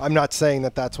 I'm not saying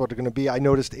that that's what they're going to be. I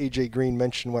noticed A.J. Green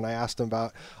mentioned when I asked him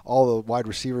about all the wide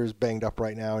receivers banged up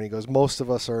right now, and he goes, most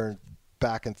of us are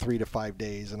back in 3 to 5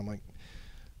 days. And I'm like,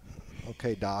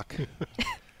 okay, Doc.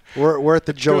 We're at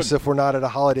the Joseph. We're not at a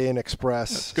Holiday Inn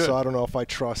Express, so I don't know if I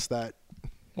trust that.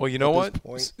 Well, you know what?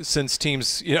 Since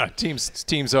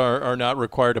teams are not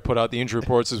required to put out the injury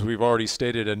reports, as we've already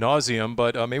stated ad nauseum,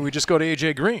 but maybe we just go to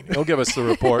A.J. Green. He'll give us the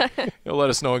report. He'll let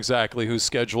us know exactly who's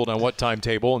scheduled on what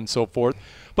timetable and so forth.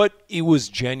 But it was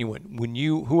genuine.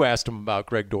 Who asked him about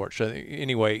Greg Dortch?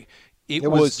 Anyway, it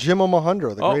was Jim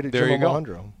Omohundro, the great Jim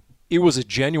Omohundro. It was a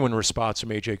genuine response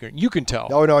from A.J. Green. You can tell.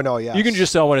 No, yes. You can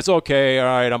just tell when it's okay, all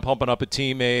right, I'm pumping up a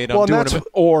teammate, I'm doing it,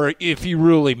 or if he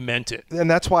really meant it.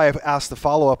 And that's why I've asked the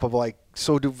follow-up of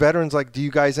so do veterans, do you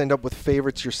guys end up with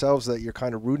favorites yourselves that you're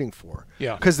kind of rooting for?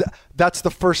 Yeah. Because that's the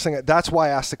first thing. That's why I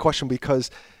asked the question, because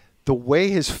the way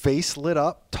his face lit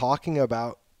up talking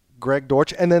about Greg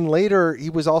Dortch, and then later he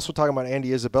was also talking about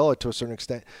Andy Isabella to a certain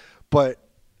extent, but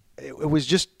it was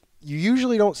just, you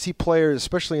usually don't see players,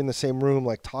 especially in the same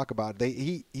room, talk about it.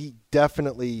 He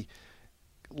definitely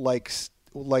likes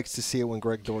to see it when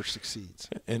Greg Dortch succeeds.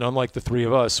 And unlike the three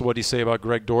of us, what do you say about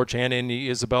Greg Dortch and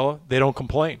Andy Isabella? They don't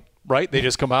complain, right? They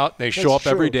just come out, they show up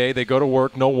every day, they go to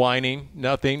work, no whining,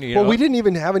 nothing. We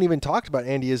haven't even talked about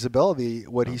Andy Isabella,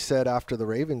 what he said after the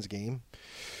Ravens game.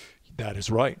 That is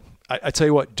right. I tell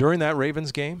you what, during that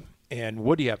Ravens game, and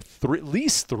what do you have? At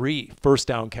least 3 first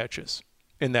down catches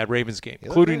in that Ravens game,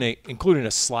 including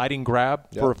a sliding grab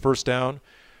for a first down.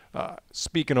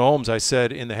 Speaking of Holmes, I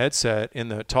said in the headset, in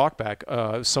the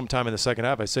talkback, sometime in the second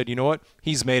half, I said, you know what?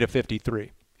 He's made a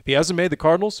 53. If he hasn't made the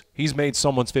Cardinals, he's made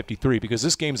someone's 53, because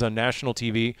this game's on national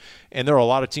TV, and there are a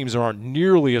lot of teams that aren't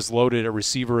nearly as loaded at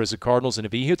receiver as the Cardinals, and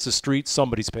if he hits the street,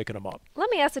 somebody's picking him up. Let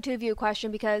me ask the two of you a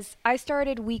question, because I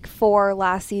started week 4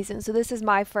 last season, so this is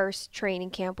my first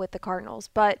training camp with the Cardinals.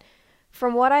 But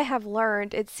from what I have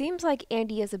learned, it seems like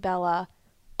Andy Isabella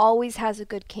always has a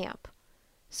good camp.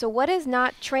 So what is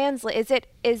not translate?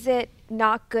 Is it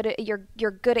not good at you're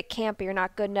good at camp, but you're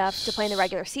not good enough to play in the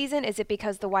regular season? Is it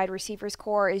because the wide receivers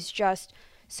core is just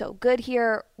so good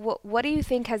here? What do you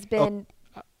think has been?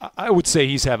 I would say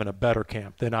he's having a better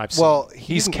camp than I've seen. Well,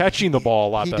 he's catching the ball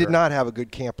a lot better. He did not have a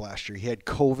good camp last year. He had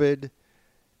COVID,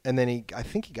 and then I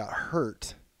think he got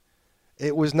hurt.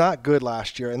 It was not good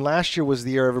last year, and last year was the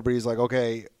year everybody's like,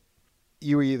 okay,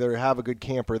 you either have a good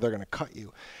camp or they're going to cut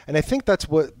you. And I think that's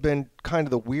what been kind of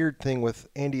the weird thing with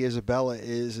Andy Isabella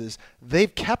is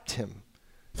they've kept him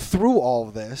through all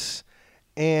of this.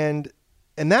 And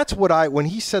that's what when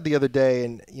he said the other day,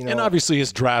 and obviously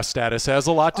his draft status has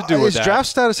a lot to do with that. His draft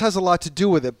status has a lot to do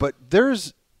with it, but there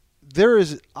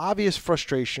is obvious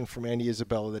frustration from Andy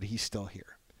Isabella that he's still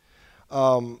here.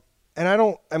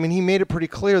 And he made it pretty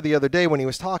clear the other day when he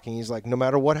was talking. He's like, no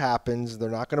matter what happens, they're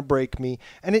not going to break me.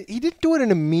 And he didn't do it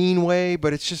in a mean way,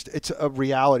 but it's a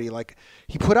reality.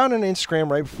 He put out an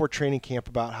Instagram right before training camp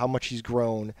about how much he's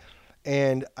grown.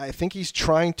 And I think he's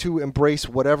trying to embrace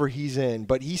whatever he's in.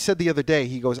 But he said the other day,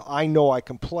 he goes, I know I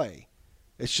can play.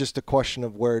 It's just a question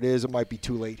of where it is. It might be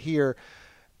too late here.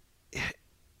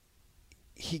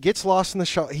 He gets lost in the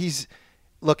shot. He's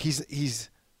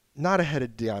not ahead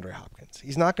of DeAndre Hopkins.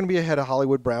 He's not going to be ahead of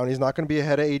Hollywood Brown. He's not going to be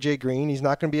ahead of A.J. Green. He's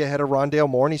not going to be ahead of Rondale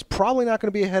Moore. And he's probably not going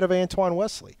to be ahead of Antoine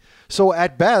Wesley. So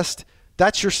at best,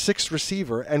 that's your sixth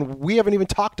receiver. And we haven't even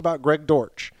talked about Greg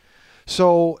Dortch.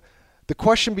 So the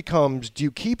question becomes, do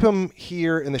you keep him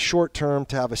here in the short term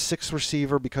to have a sixth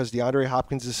receiver because DeAndre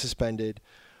Hopkins is suspended?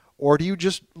 Or do you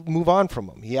just move on from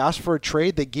him? He asked for a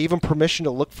trade. They gave him permission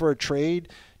to look for a trade.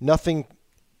 Nothing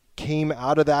came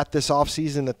out of that this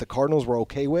offseason that the Cardinals were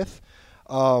okay with.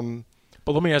 But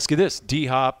let me ask you this.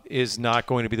 D-Hop is not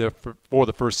going to be there for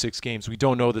the first 6 games. We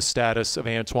don't know the status of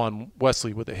Antoine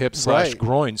Wesley with a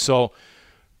hip/groin. So,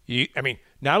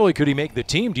 not only could he make the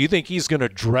team, do you think he's going to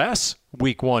dress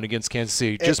week 1 against Kansas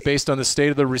City just based on the state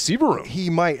of the receiver room?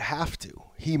 He might have to.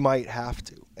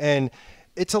 And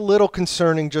it's a little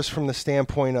concerning just from the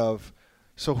standpoint of,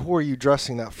 so who are you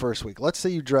dressing that first week? Let's say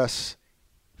you dress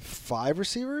 5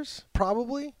 receivers,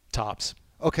 probably? Tops.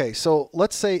 Okay, so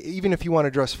let's say even if you want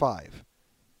to dress 5,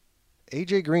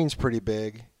 A.J. Green's pretty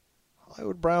big.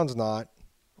 Hollywood Brown's not.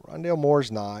 Rondale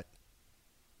Moore's not.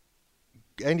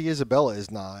 Andy Isabella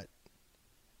is not.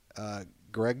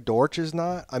 Greg Dortch is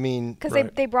not. Because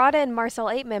they brought in Marcel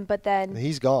Aitman, but then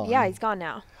he's gone. Yeah, he's gone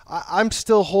now. I'm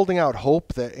still holding out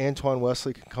hope that Antoine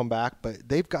Wesley can come back, but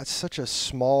they've got such a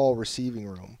small receiving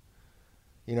room.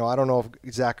 I don't know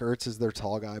if Zach Ertz is their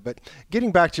tall guy. But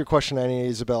getting back to your question, Andy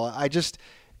Isabella,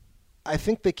 I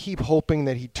think they keep hoping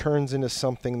that he turns into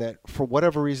something that, for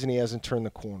whatever reason, he hasn't turned the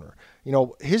corner.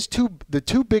 The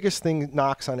two biggest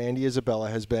knocks on Andy Isabella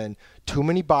has been too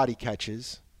many body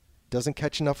catches, doesn't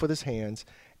catch enough with his hands,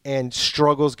 and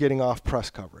struggles getting off press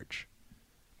coverage.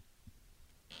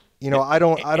 And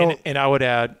I would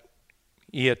add,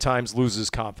 he at times loses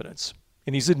confidence,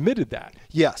 and he's admitted that.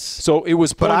 Yes. So it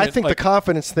was. But I think the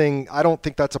confidence thing, I don't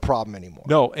think that's a problem anymore.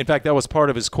 No, in fact, that was part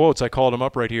of his quotes. I called him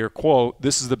up right here. Quote: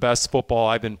 "This is the best football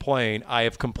I've been playing. I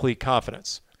have complete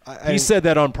confidence." He said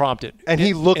that unprompted, and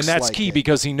he looks, and that's like key it.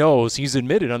 because he knows he's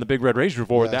admitted on the Big Red Rage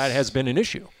Report that has been an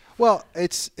issue. Well,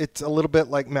 it's a little bit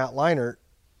like Matt Leinart.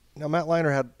 Now, Matt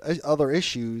Leinart had other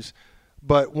issues,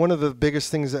 but one of the biggest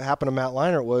things that happened to Matt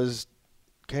Leinart was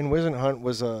Ken Wisenhunt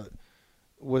was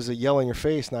a yell in your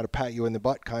face, not a pat you in the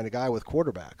butt kind of guy with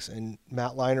quarterbacks. And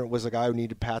Matt Leinart was a guy who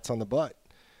needed pats on the butt.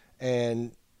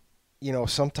 And,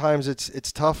 sometimes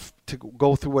it's tough to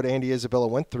go through what Andy Isabella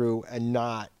went through and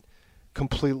not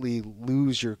completely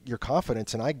lose your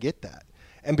confidence. And I get that.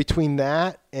 And between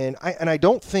that and I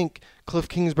don't think Cliff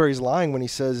Kingsbury's lying when he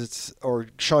says or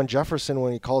Sean Jefferson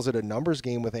when he calls it a numbers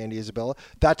game with Andy Isabella.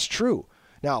 That's true.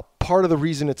 Now, part of the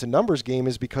reason it's a numbers game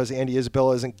is because Andy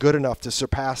Isabella isn't good enough to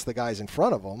surpass the guys in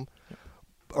front of him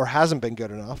or hasn't been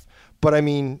good enough. But,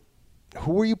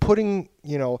 who are you putting,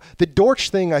 the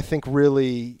Dortch thing I think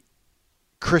really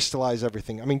crystallized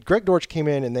everything. Greg Dortch came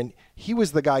in and then he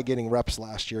was the guy getting reps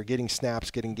last year, getting snaps,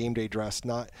 getting game day dressed.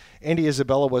 Not Andy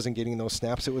Isabella wasn't getting those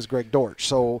snaps. It was Greg Dortch.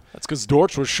 So that's because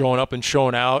Dortch was showing up and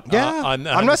showing out. I'm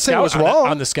not saying it was wrong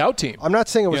on the scout team. I'm not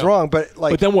saying it was wrong, but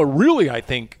But then what really I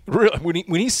think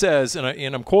when he says, and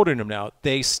I'm quoting him now,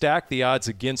 they stack the odds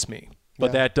against me,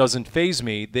 but that doesn't faze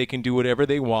me. They can do whatever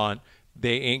they want.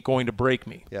 They ain't going to break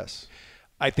me. Yes.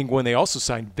 I think when they also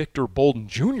signed Victor Bolden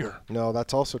Jr. No,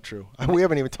 that's also true. We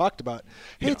haven't even talked about,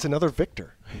 it's another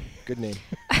Victor. Good name.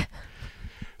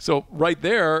 So right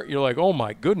there, you're like, oh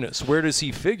my goodness, where does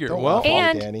he figure?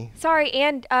 Danny.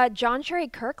 John Trey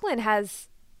Kirkland has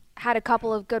had a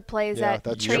couple of good plays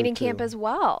at training camp as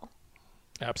well.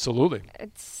 Absolutely.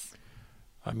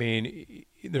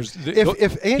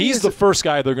 If he's the first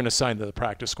guy they're going to sign to the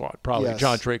practice squad, probably, yes.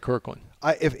 John Trey Kirkland.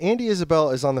 If Andy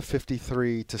Isabella is on the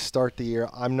 53 to start the year,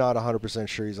 I'm not 100%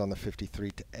 sure he's on the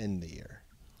 53 to end the year.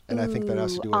 And I think that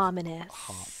has to do with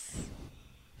ominous.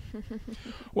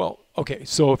 Well, okay,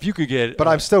 so if you could get... But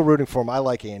I'm still rooting for him. I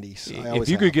like Andy. If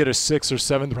you could get a 6th or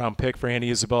 7th round pick for Andy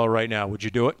Isabella right now, would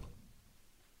you do it?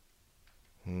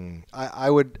 I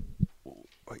would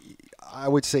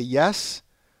say yes,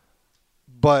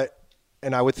 and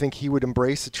I would think he would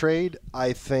embrace a trade.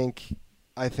 I think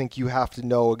you have to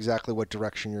know exactly what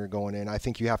direction you're going in. I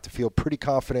think you have to feel pretty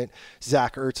confident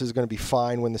Zach Ertz is going to be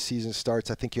fine when the season starts.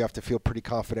 I think you have to feel pretty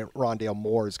confident Rondale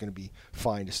Moore is going to be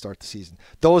fine to start the season.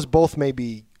 Those both may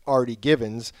be already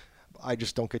givens. I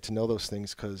just don't get to know those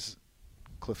things because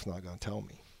Cliff's not going to tell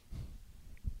me.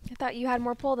 I thought you had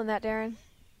more pull than that, Darren.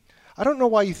 I don't know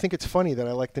why you think it's funny that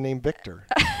I like the name Victor.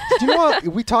 Did you know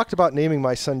we talked about naming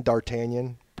my son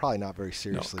D'Artagnan probably not very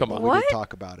seriously. come on. We What? did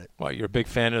talk about it. What, you're a big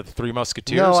fan of the Three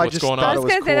Musketeers? No, I What's just going thought I on? was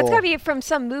was gonna say that's cool. gotta be from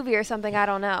some movie or something. I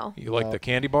don't know. You like the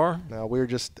candy bar? No,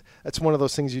 that's one of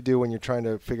those things you do when you're trying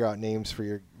to figure out names for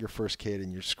your first kid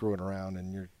and you're screwing around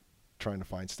and you're trying to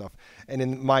find stuff. And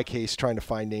in my case, trying to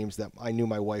find names that I knew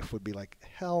my wife would be like,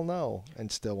 hell no,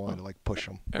 and still wanted to like push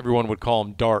them. Everyone would call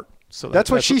him Dart. So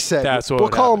That's what she said. That's what we'll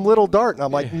would call happen. him Little Dart. And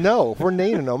I'm like, no, we're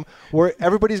naming him.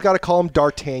 Everybody's got to call him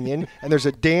D'Artagnan, and there's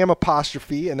a damn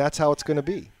apostrophe, and that's how it's going to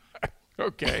be.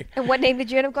 Okay. And what name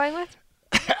did you end up going with?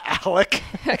 Alec.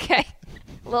 Okay,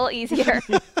 a little easier.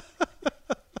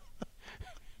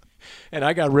 And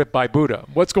I got ripped by Buddha.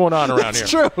 What's going on around That's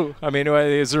here? true. I mean,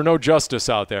 is there no justice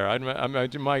out there?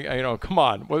 Come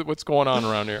on. What's going on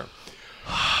around here?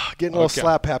 Getting a little Okay.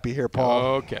 slap happy here, Paul.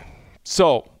 Okay.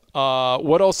 So,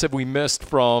 what else have we missed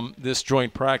from this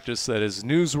joint practice that is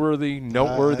newsworthy,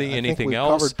 noteworthy, I think anything we've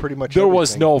else? covered pretty much There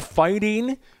was everything. no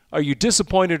fighting. Are you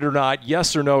disappointed or not?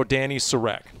 Yes or no, Danny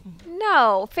Sarek?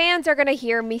 No, fans are going to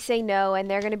hear me say no, and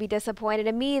they're going to be disappointed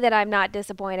in me that I'm not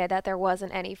disappointed that there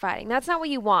wasn't any fighting. That's not what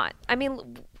you want. I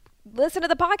mean, listen to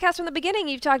the podcast from the beginning.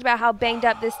 You've talked about how banged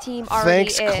up this team already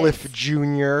Thanks, is. Cliff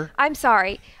Jr. I'm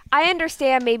sorry. I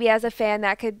understand maybe as a fan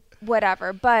that could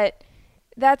whatever, but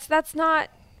that's not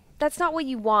what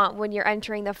you want when you're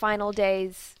entering the final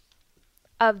days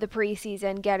of the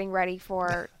preseason, getting ready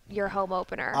for your home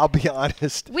opener. I'll be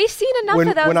honest. We've seen enough When-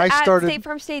 of those when I at started- State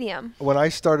Farm Stadium. When I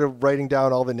started writing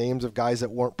down all the names of guys that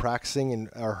weren't practicing and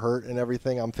are hurt and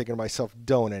everything, I'm thinking to myself,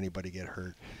 don't anybody get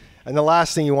hurt. And the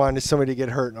last thing you want is somebody to get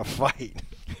hurt in a fight.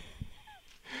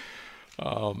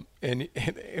 And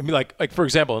I mean, like for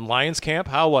example, in Lions camp,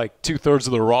 how like 2/3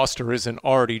 of the roster isn't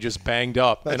already just banged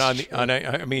up, That's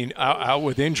I mean, out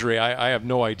with injury, I have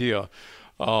no idea.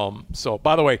 So,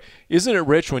 by the way, isn't it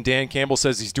rich when Dan Campbell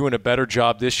says he's doing a better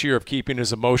job this year of keeping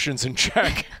his emotions in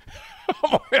check?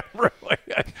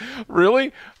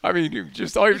 Really? I mean,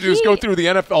 all you have to do is go through the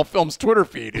NFL Films Twitter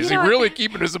feed. Is he know, really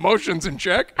keeping his emotions in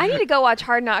check? I need to go watch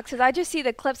Hard Knocks because I just see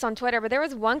the clips on Twitter. But there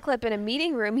was one clip in a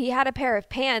meeting room. He had a pair of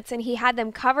pants and he had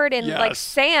them covered in like Yes.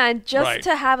 sand just Right.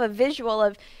 to have a visual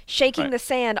of shaking Right. the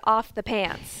sand off the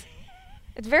pants.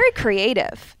 It's very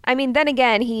creative. I mean, then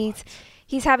again,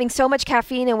 he's having so much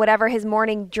caffeine in whatever his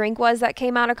morning drink was that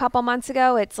came out a couple months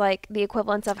ago. It's like the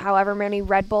equivalent of however many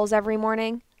Red Bulls every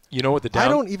morning. You know what the I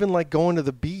don't even like going to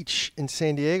the beach in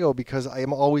San Diego because I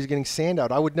am always getting sand out.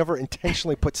 I would never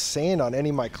intentionally put sand on any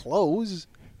of my clothes.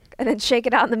 And then shake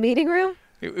it out in the meeting room?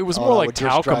 It was Oh, more that like would just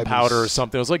talcum drive me powder or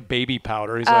something. It was like baby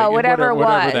powder. He's Oh, like, whatever it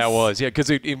whatever that was. was. Yeah, because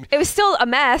it It was still a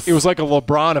mess. was like a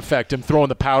LeBron effect, him throwing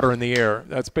the powder in the air.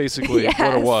 That's basically what it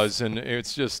Yes. was, and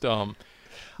it's just, you know,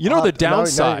 the Now you're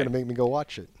downside. going to make me go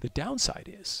watch it. The downside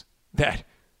is that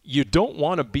you don't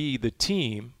want to be the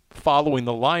team following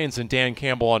the Lions and Dan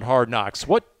Campbell on Hard Knocks.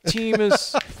 What team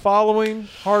is following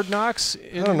Hard Knocks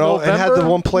in I don't know. November? It had the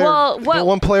one player. Well, the what-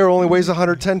 one player only weighs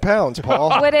 110 pounds, Paul.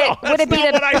 Would it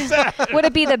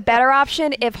be the better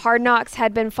option if Hard Knocks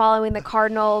had been following the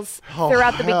Cardinals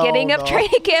throughout the hell beginning of no.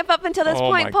 training camp up until this Oh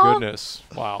point, my Paul? goodness!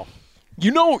 Wow.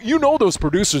 You know those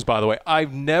producers, by the way.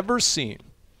 I've never seen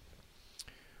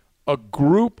a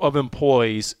group of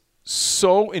employees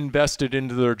so invested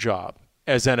into their job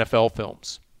as NFL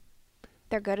Films.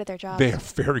 They're good at their job. They are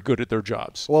very good at their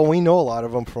jobs. Well, we know a lot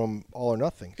of them from All or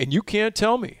Nothing. And you can't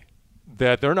tell me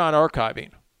that they're not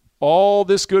archiving all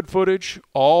this good footage,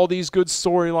 all these good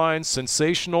storylines,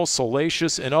 sensational,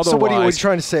 salacious, and otherwise. So what are you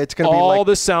trying to say? It's going to be all like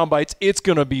the sound bites. It's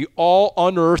going to be all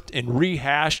unearthed and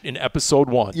rehashed in episode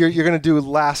 1. you're going to do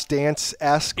Last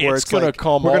Dance-esque, where It's it's gonna like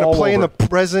come we're going all to play in over. the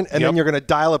present, and Yep. then you're going to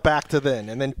dial it back to then,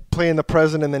 and then play in the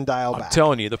present, and then dial I'm back.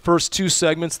 telling you, the first 2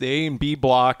 segments, the A and B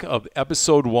block of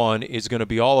episode 1, is going to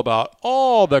be all about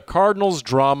all the Cardinals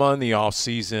drama in the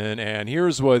offseason. And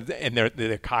here's what, and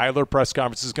the Kyler press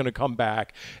conference is going to come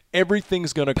back.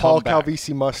 Everything's going to Paul come back.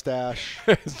 Calvisi mustache,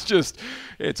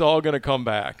 It's all going to come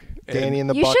back. Danny in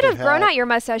the You bucket should have grown hat. out your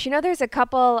mustache. You know, there's a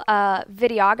couple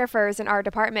videographers in our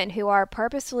department who are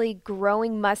purposefully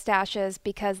growing mustaches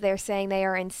because they're saying they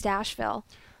are in Stashville.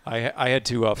 I had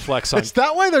to flex on. Is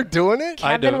that why they're doing it?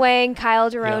 I had Kevin to- Wang, Kyle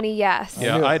Duroni, yes.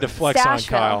 Yeah, I had to flex on Stashville.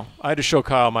 Kyle. I had to show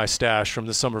Kyle my stash from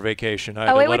the summer vacation. I had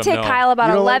Oh, to it let would him take know. Kyle about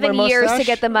You don't like 11 my years to mustache?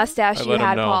 get the mustache I you let him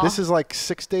had, know. Paul. This is like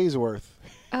 6 days worth.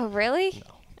 Oh, really?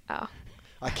 Oh.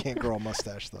 I can't grow a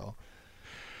mustache though.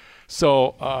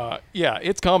 So, yeah,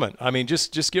 it's coming. I mean,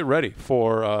 just get ready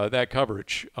for that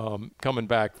coverage coming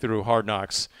back through Hard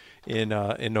Knocks in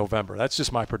November. That's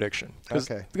just my prediction.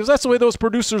 Okay. Because that's the way those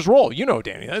producers roll. You know,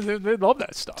 Danny, they love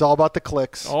that stuff. It's all about the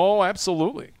clicks. Oh,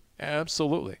 absolutely.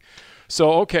 Absolutely.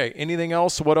 So, okay, anything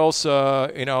else? What else?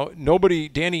 Nobody,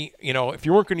 Danny, if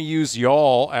you weren't going to use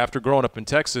y'all after growing up in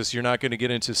Texas, you're not going to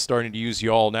get into starting to use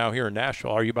y'all now here in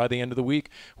Nashville. Are you by the end of the week?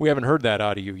 We haven't heard that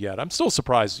out of you yet. I'm still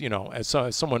surprised, as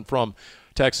someone from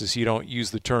Texas, you don't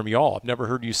use the term y'all. I've never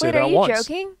heard you say that once. Wait, are you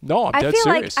joking? No, I'm dead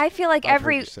serious. I feel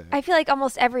like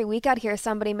almost every week out here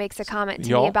somebody makes a comment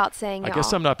to me about saying y'all. I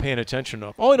guess I'm not paying attention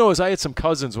enough. All I know is I had some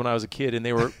cousins when I was a kid, and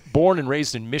they were born and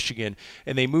raised in Michigan,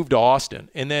 and they moved to Austin.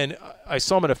 And then I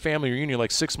saw them at a family reunion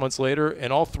like 6 months later,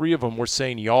 and all three of them were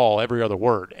saying y'all every other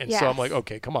word. And so I'm like,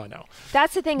 okay, come on now.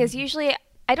 That's the thing is usually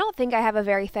I don't think I have a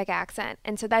very thick accent.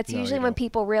 And so that's usually when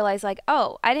people realize like,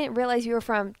 oh, I didn't realize you were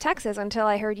from Texas until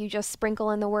I heard you just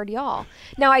sprinkle in the word y'all.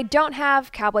 Now, I don't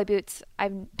have cowboy boots. I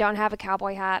don't have a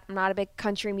cowboy hat. I'm not a big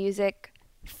country music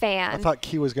fan. I thought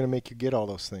Key was going to make you get all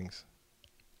those things.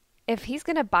 If he's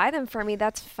going to buy them for me,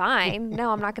 that's fine.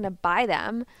 No, I'm not going to buy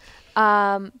them.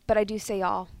 But I do say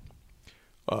y'all.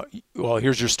 Well,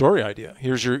 here's your story idea.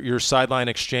 Here's your sideline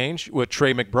exchange with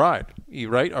Trey McBride,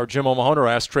 right? Our Jim O'Mahony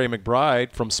asked Trey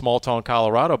McBride from small town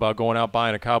Colorado about going out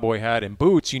buying a cowboy hat and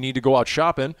boots. You need to go out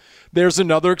shopping. There's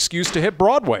another excuse to hit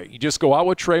Broadway. You just go out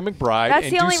with Trey McBride That's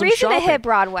and the do only some reason shopping. to hit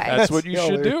Broadway. That's what you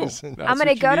should do. I'm going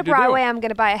to go to Broadway. I'm going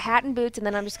to buy a hat and boots, and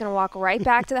then I'm just going to walk right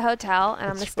back to the hotel, and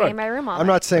I'm going to stay in my room all night. I'm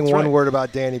not saying one word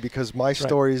about Danny because my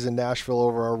stories in Nashville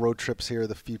over our road trips here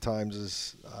the few times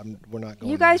is we're not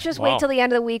going. You guys just wait till the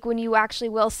end of the week when you actually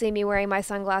will see me wearing my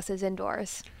sunglasses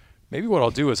indoors. Maybe what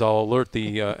I'll do is I'll alert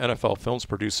the NFL Films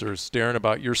producers, Darren,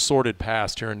 about your sordid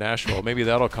past here in Nashville. Maybe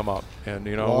that'll come up, and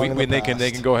they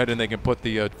can go ahead and they can put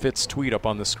the Fitz tweet up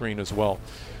on the screen as well.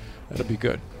 That'll be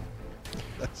good.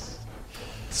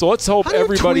 So let's hope How do you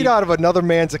everybody tweet out of another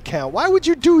man's account. Why would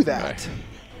you do that?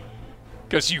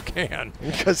 Because you can.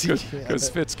 Because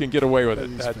Fitz can get away with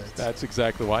it. That's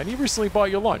exactly why. And he recently bought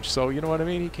you lunch, so you know what I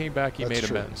mean? He came back, he made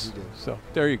amends. So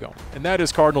there you go. And that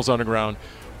is Cardinals Underground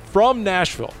from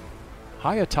Nashville,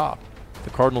 high atop the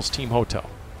Cardinals Team Hotel,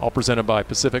 all presented by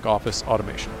Pacific Office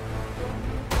Automation.